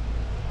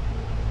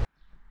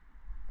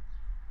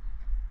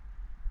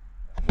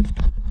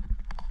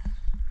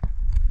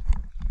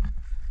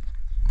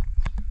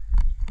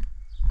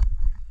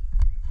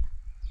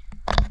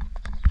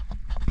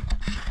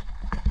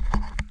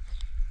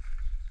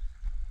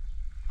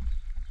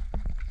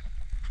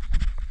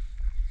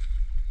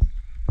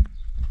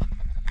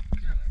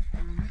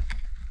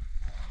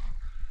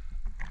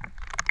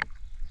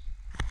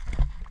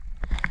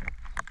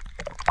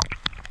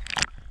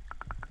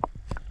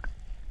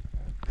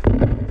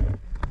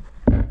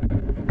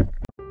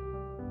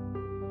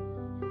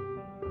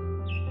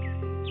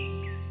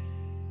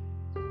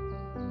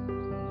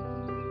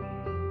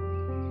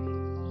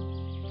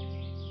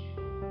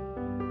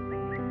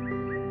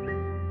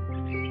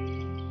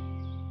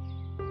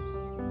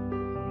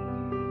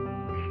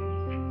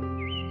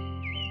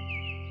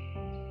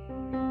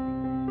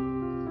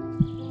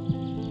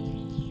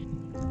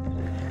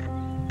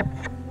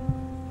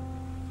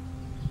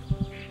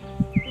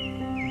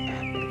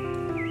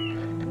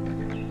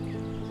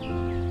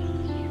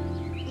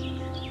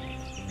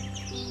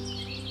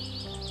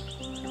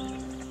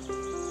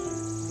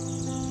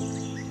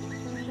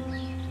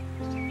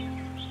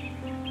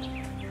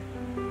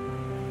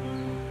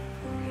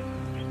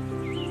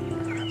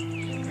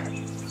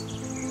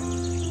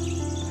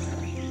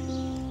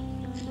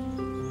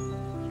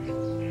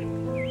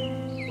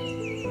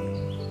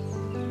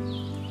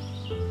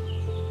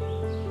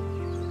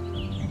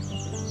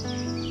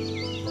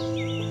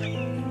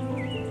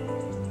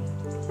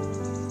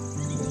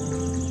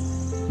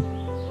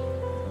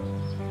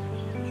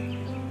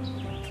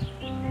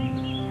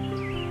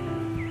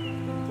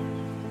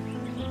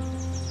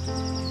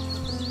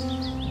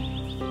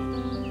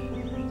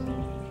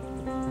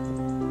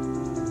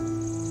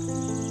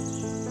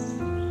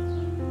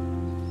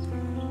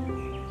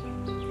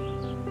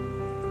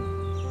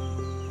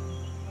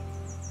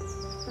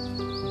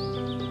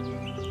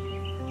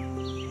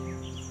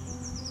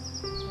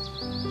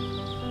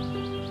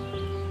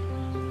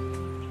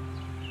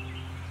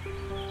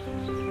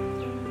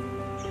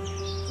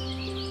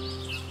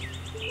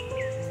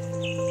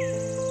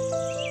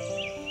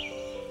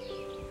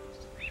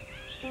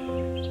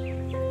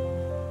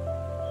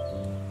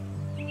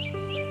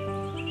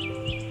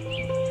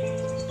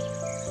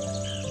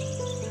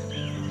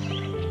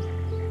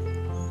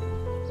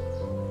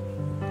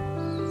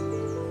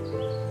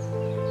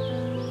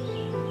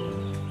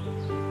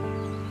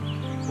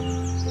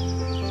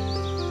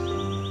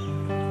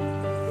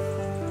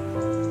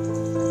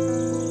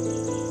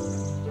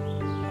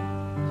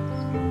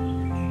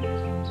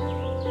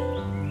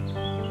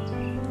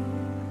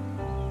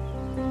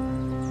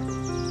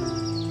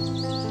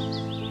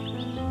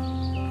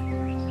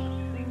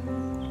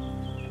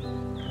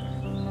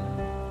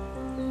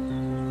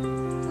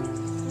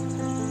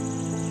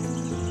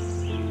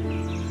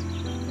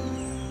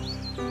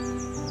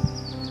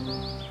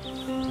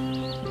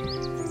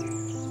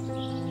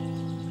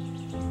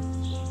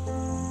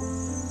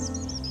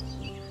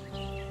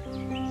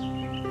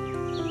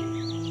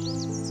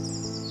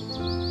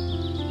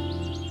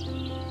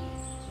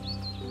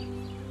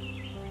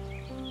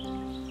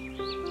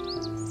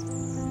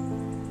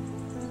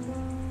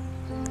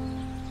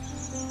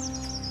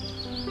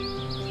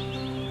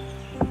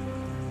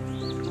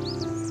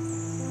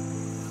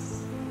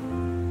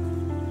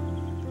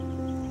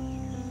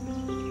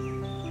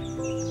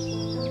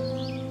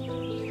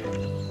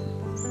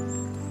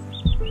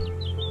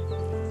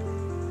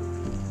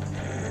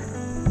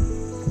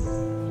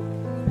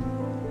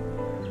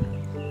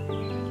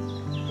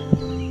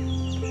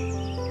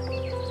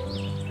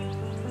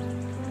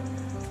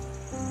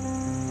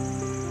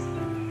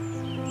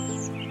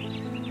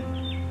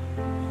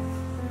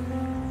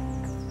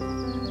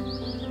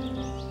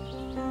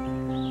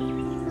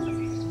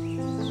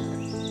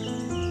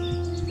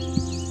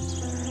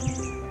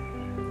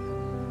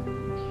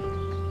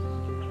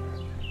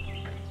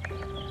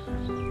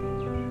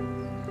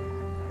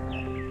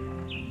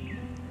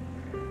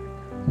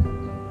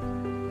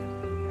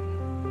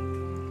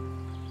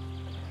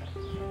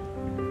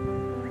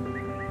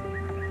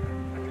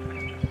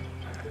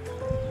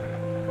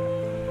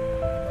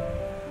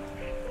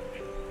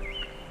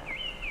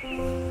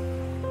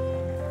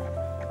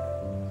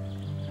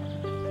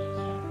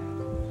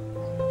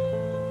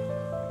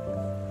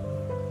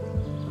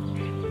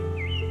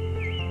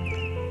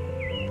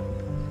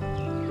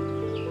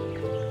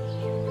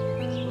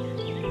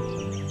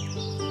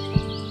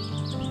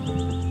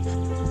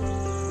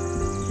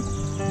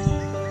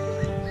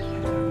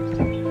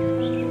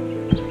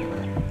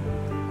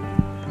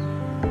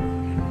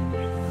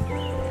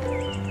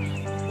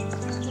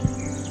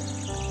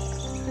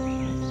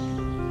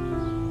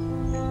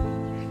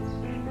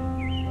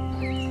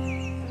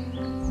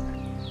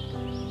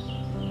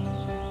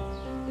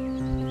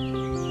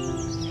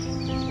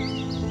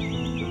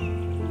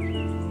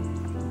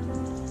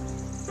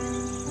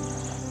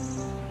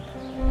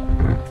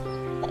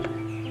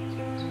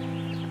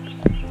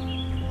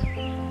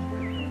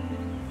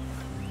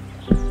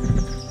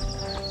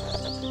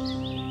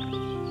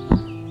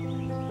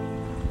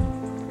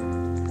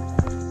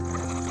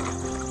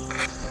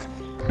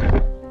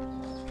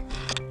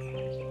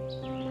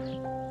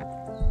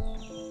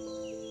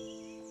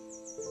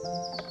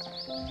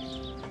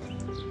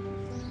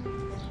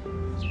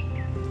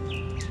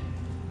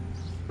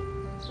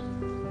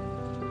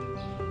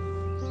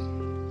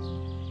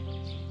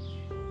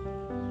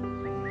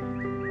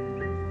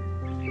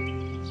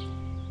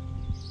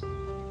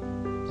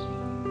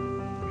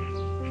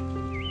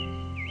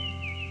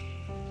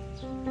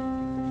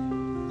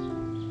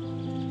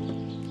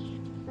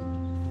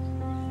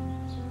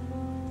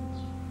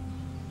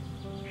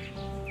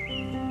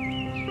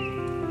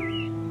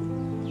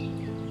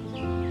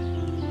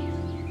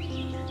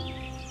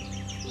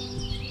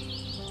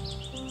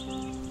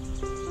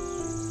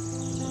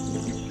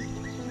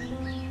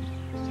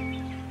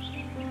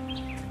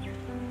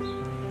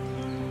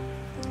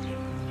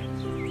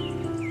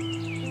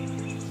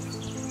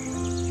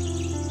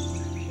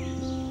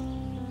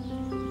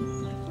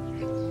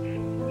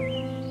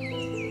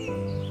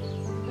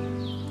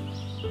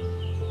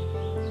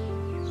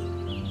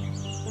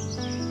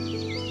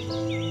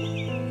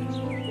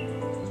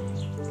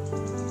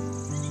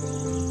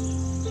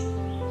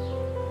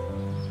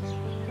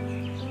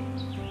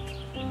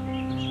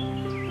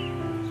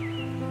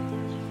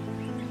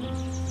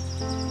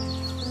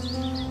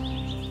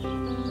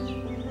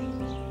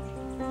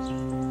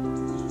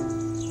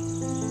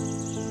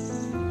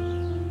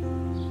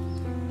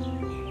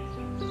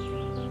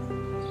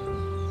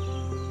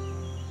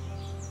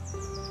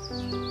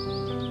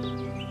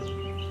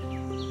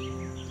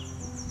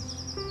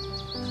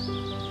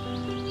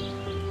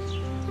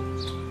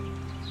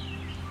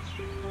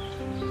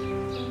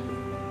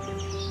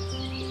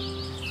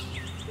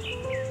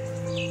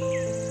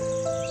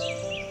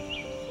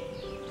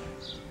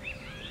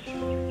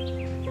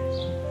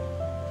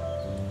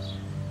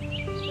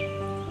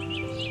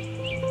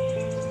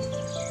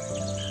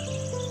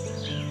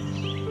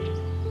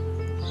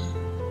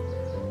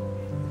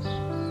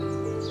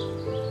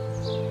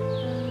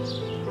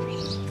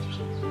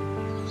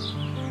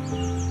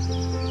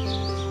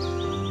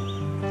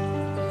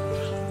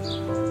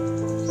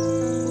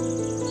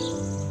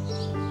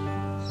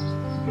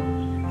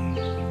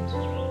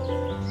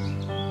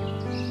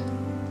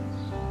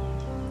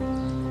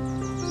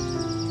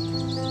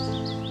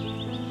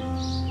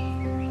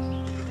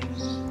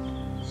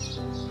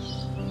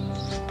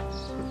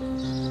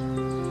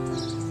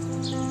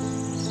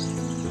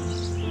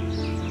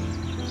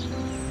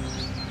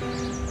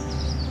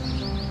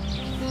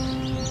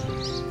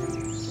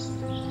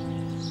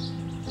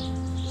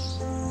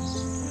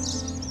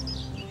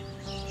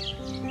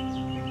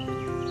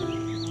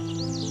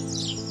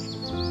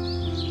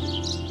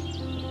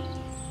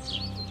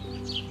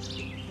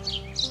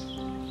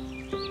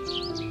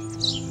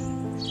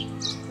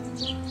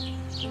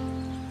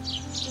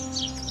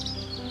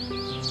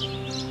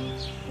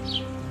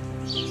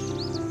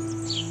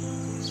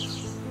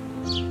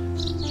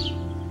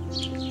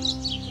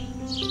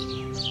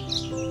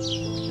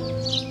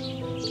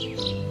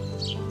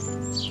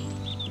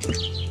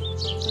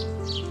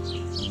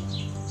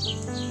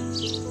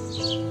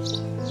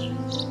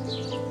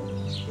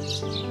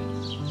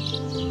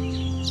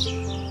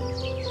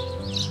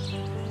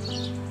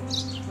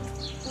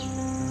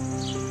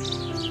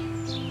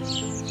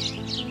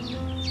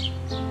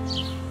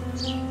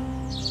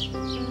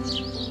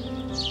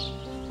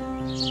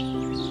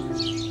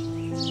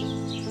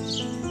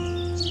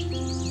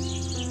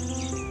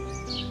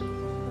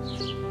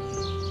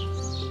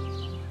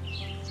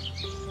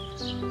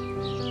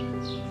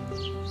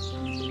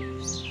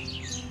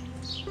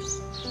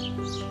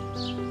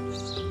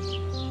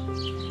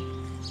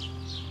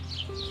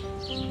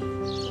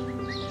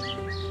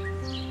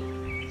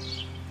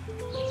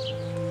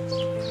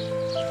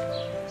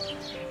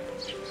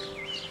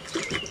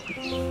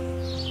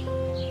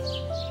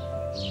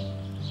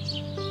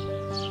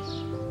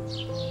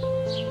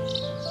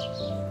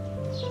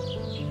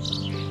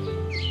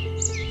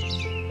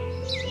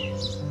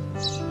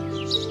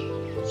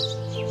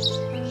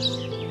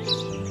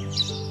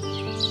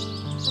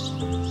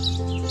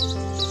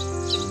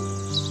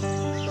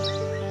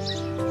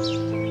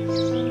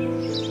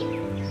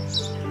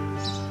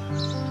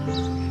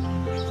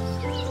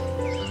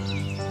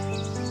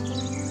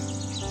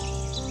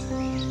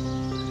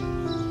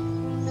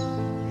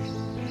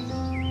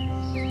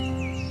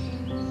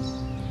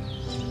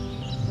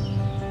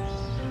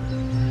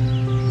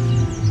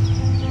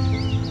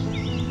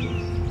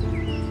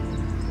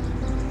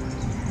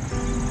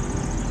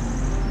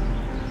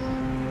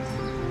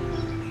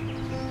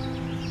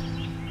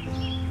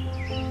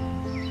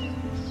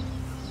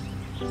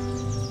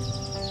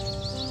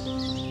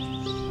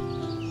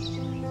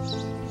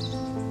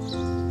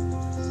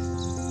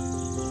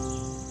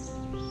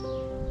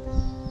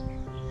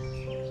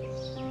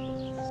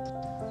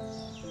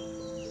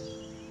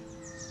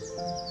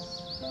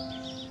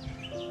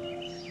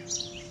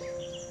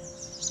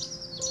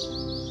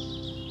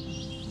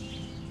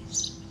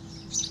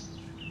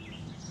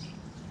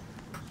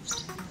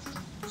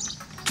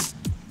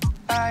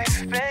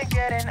 I've been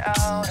getting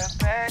out of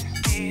bed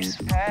these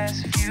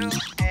past few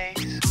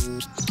days.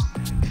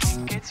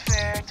 Think it's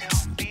fair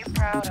to be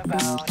proud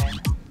about it.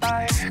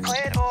 I've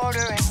quit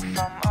ordering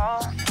from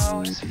all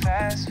those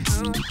fast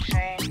food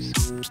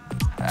chains.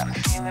 I'm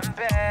feeling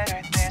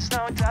better, there's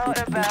no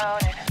doubt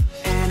about it.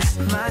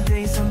 And my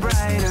days are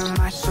brighter,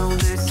 my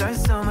shoulders are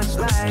so much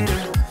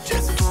lighter.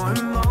 Just for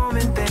a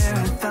moment there,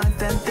 I thought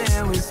that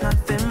there was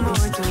nothing more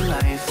to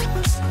life.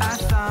 I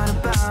thought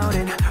about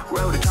it,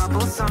 wrote a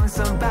couple songs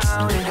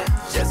about it.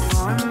 Just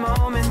for a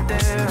moment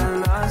there, I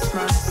lost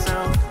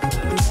myself.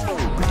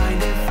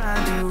 Mind if I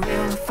be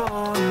real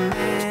for a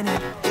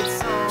minute?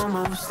 It's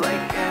almost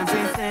like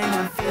everything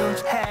I feel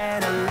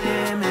had a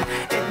limit.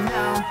 It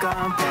now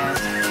gone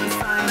past,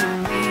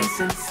 finding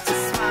reasons to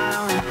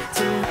smile and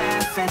to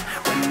laugh. And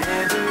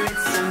whenever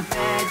it's a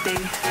bad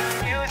day,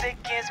 music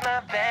is my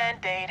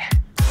band-aid.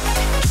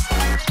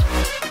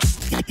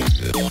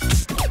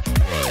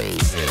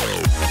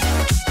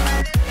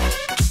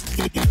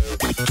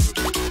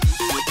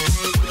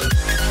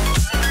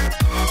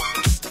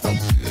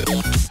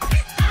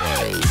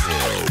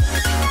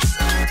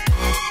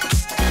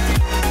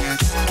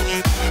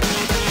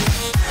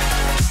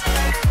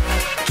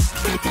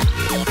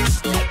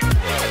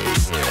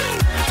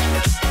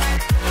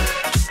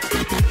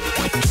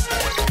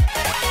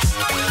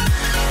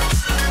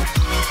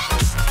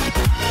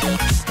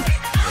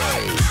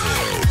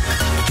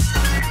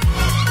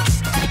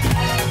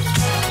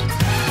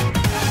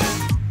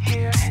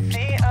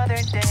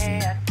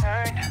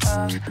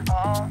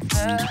 All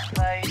the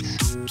lights,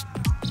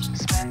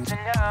 spent an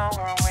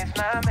hour with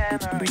my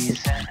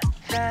memories, and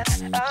then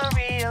I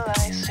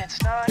realized it's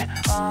not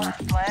all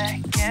black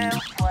and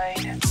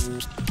white.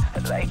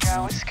 Like I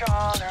was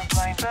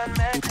colorblind, but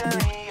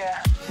mentally,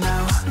 yeah.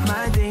 Now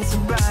my days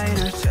are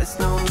brighter, just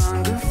no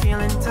longer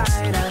feeling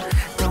tired. I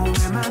don't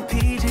wear my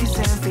PJs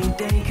every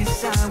day,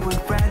 cause I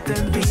would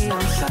rather be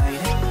on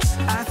site.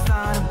 I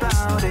thought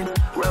about it,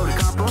 wrote a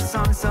couple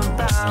songs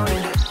about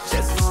it.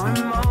 Just for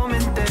a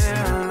moment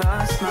there, I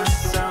lost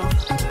myself.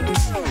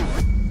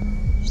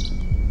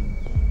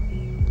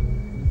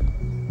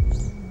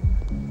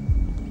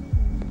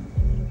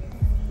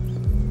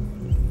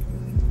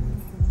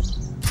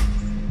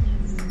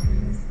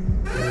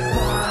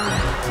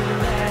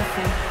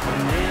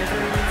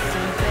 Whenever it's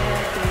a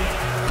bad day,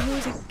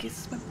 music is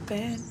my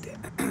band.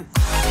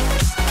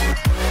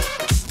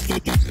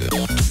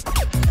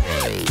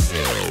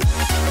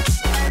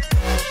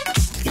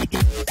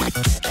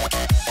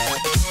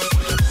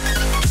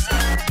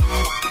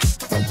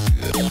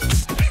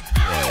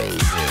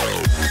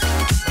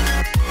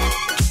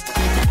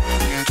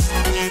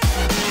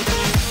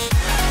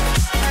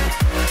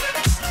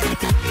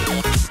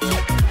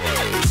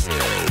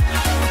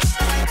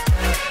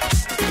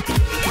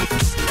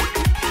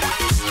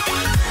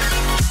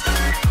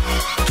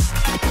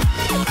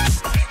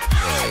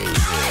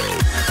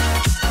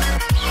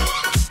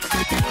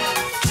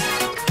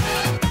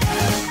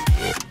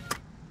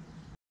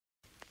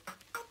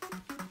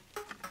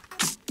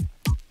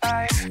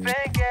 I've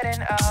been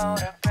getting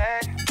out of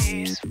bed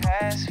these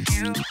past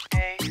few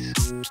days.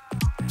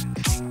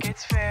 Think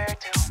it's fair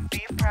to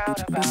be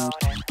proud about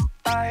it.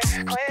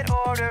 I've quit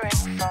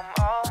ordering from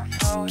all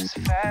those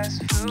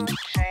fast food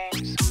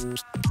chains.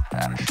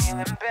 I'm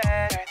feeling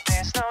better,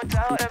 there's no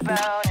doubt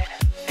about it.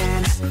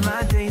 And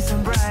my days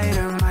are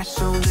brighter, my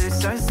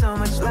shoulders are so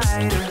much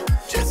lighter.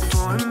 Just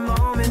for a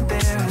moment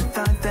there, I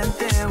thought that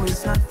there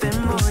was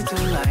nothing more to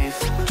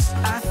life.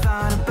 I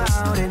thought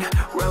about it,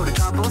 wrote a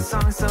couple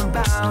songs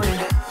about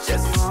it.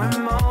 Just for a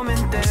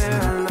moment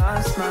there, I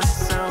lost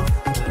myself.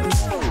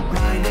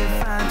 Mind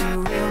if I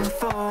be real?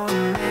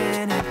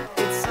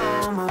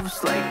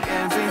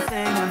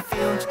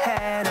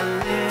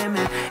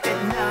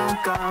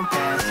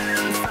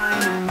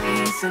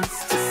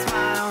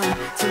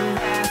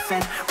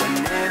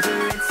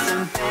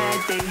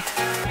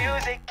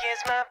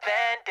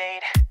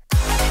 Band-Aid.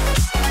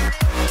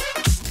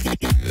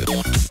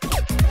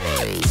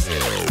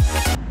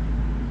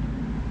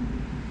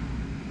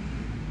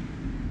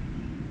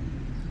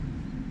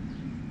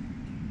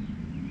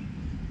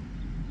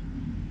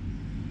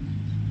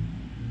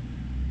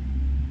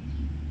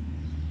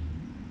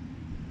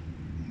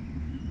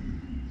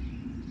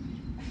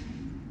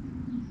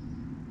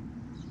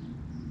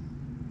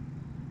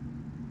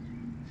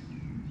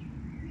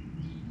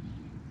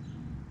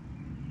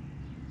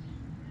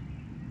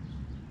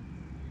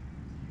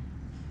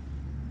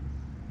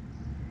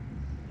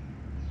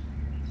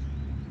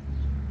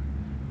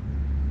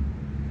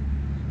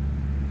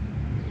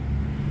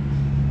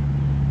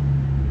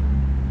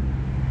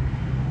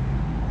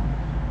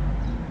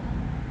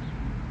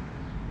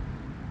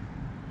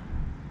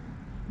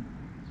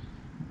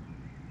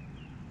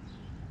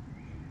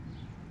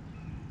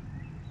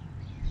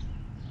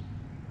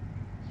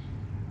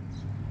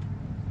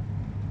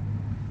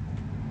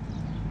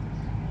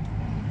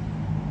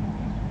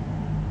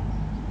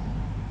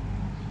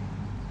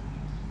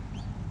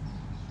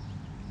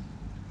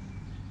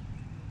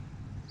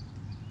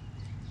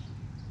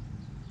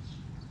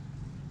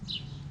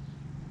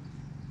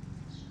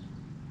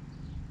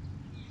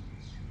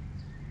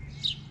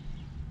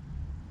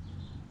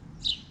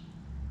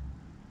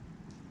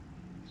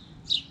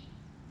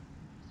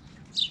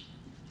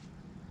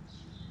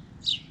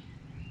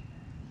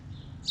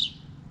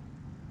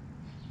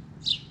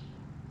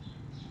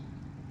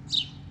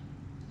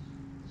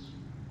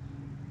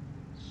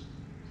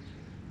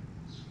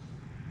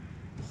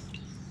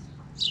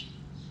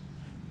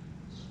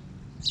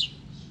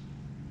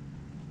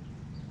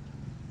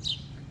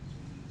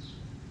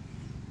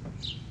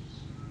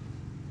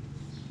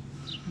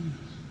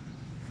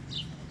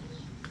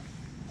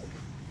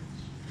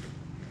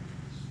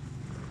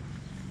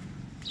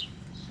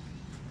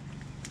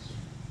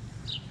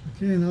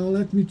 Okay, now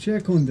let me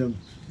check on them.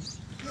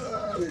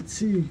 Let's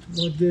see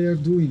what they are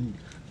doing.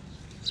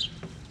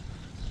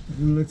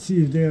 Let's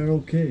see if they are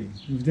okay,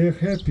 if they're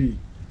happy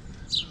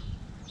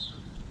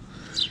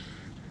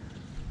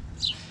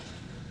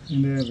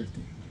and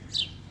everything.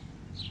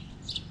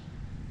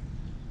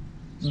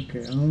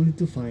 Okay, I need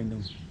to find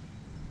them.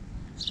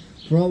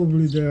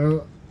 Probably they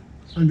are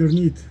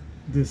underneath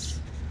this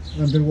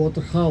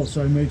underwater house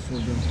I made for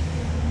them.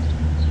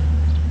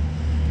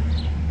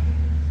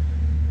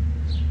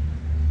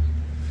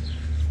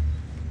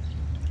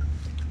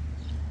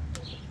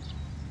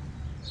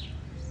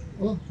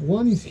 Oh,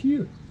 one is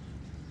here.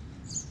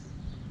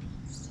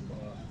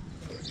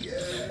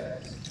 Yeah.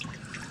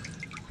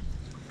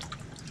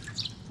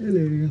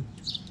 Hello.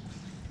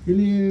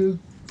 Hello.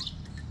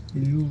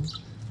 Hello.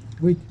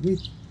 Wait.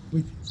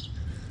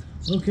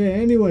 Okay,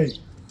 anyway.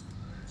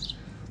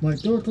 My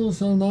turtles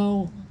are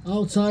now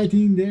outside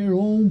in their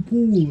own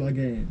pool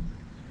again.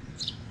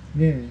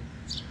 Yeah.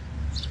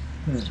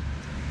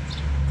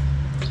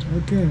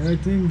 Okay, I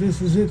think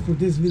this is it for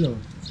this video.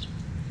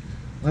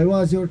 I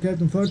was your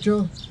Captain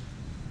Frcho.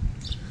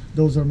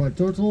 Those are my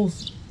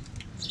turtles.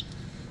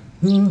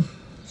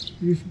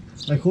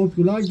 I hope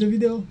you liked the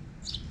video.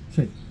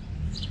 Say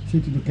to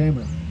the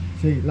camera.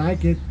 Say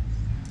like it.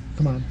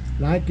 Come on,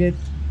 like it.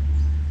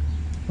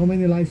 How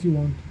many likes you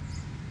want?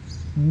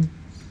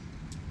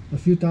 A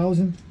few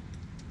thousand?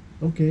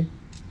 Okay.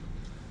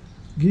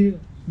 Give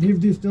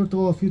this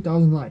turtle a few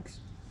thousand likes.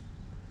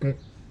 Okay.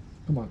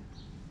 Come on.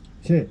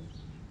 Say it.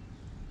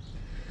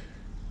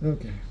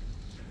 Okay.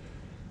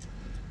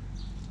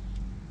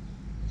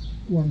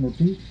 One more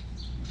thing.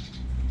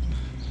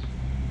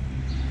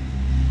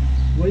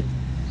 Wait.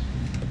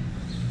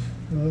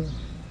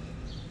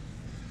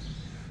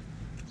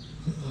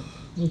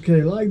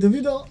 Okay, like the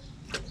video.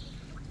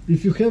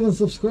 If you haven't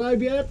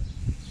subscribed yet,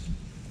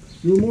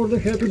 you're more than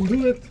happy to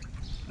do it.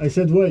 I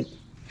said wait.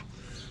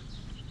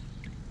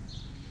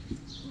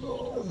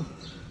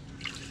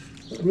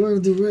 Where are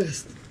the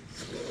rest?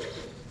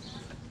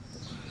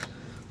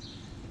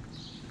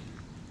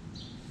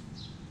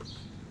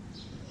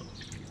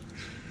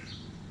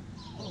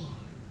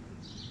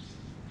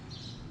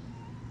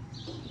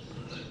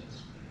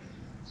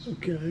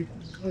 Okay,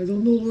 I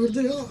don't know where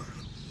they are.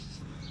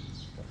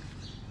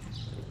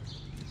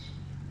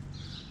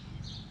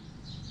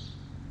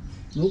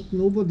 Nope,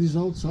 nobody's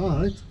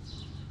outside.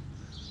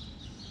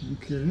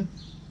 Okay.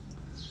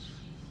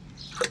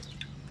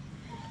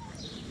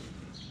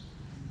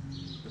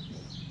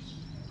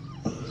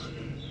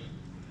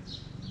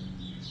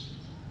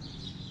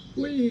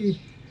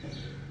 Whee!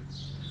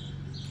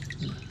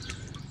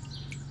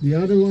 The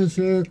other one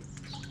said,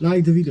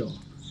 like the video.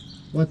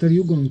 What are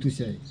you going to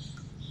say?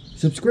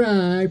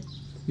 Subscribe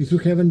if you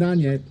haven't done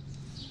yet.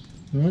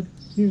 Alright?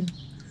 Yeah.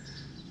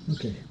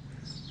 Okay.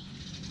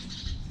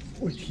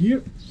 Wait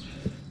here.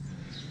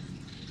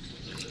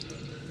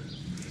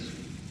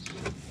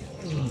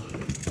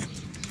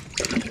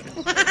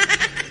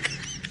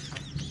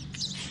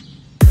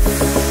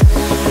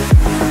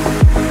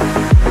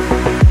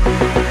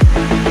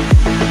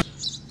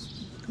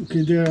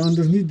 Okay, they're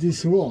underneath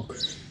this rock.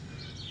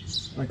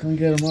 I can't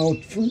get them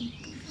out from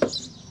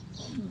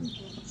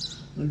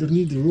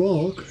underneath the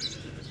rock.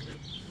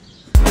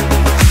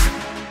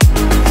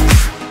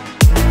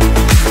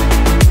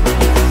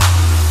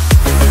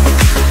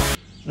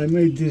 I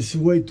made this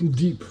way too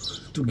deep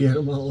to get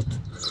them out.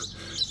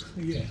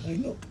 Yeah, I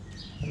know.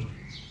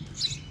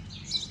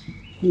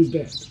 Who's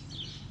that?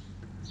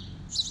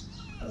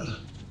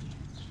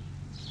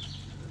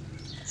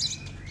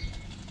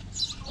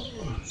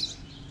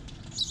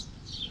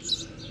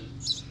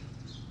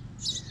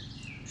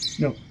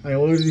 No, I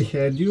already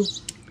had you.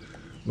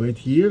 Wait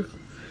here.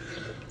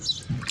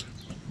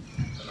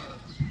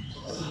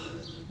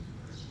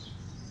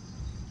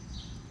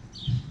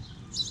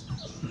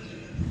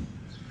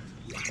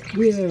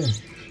 Yeah.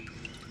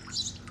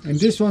 And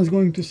this one's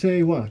going to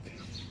say what?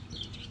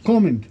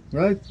 Comment,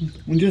 right?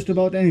 On just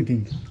about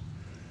anything.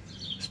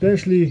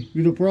 Especially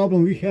with the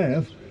problem we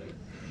have,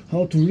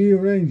 how to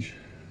rearrange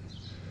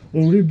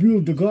or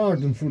rebuild the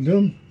garden for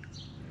them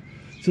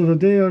so that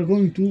they are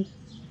going to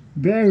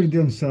bury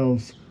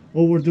themselves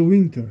over the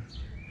winter.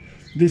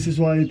 This is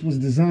why it was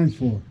designed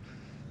for,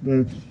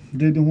 but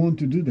they don't want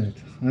to do that.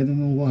 I don't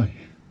know why,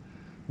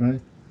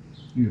 right?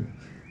 Yeah.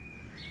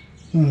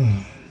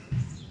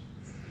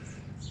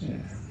 Yeah.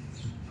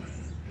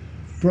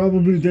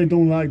 Probably they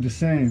don't like the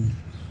sand.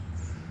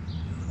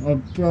 I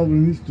probably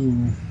need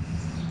to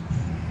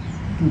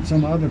put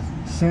some other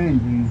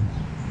sand in.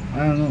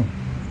 I don't know.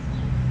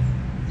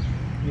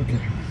 Okay.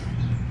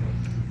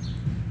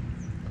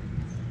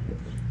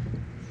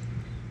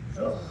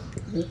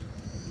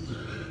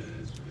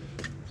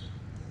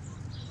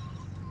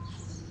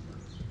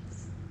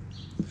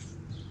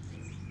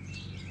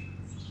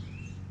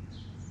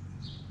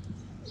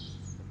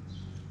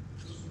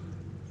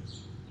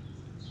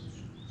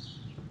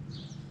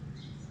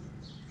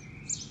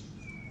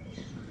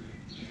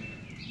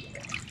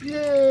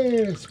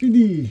 Yeah,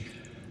 Speedy.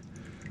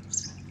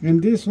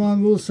 And this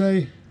one will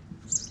say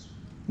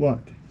what?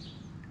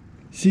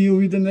 See you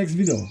with the next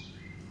video.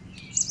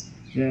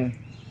 Yeah,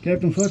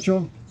 Captain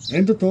Frcho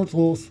and the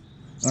turtles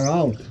are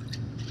out.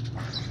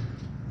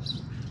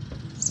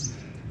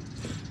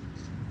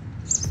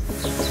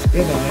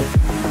 Goodbye.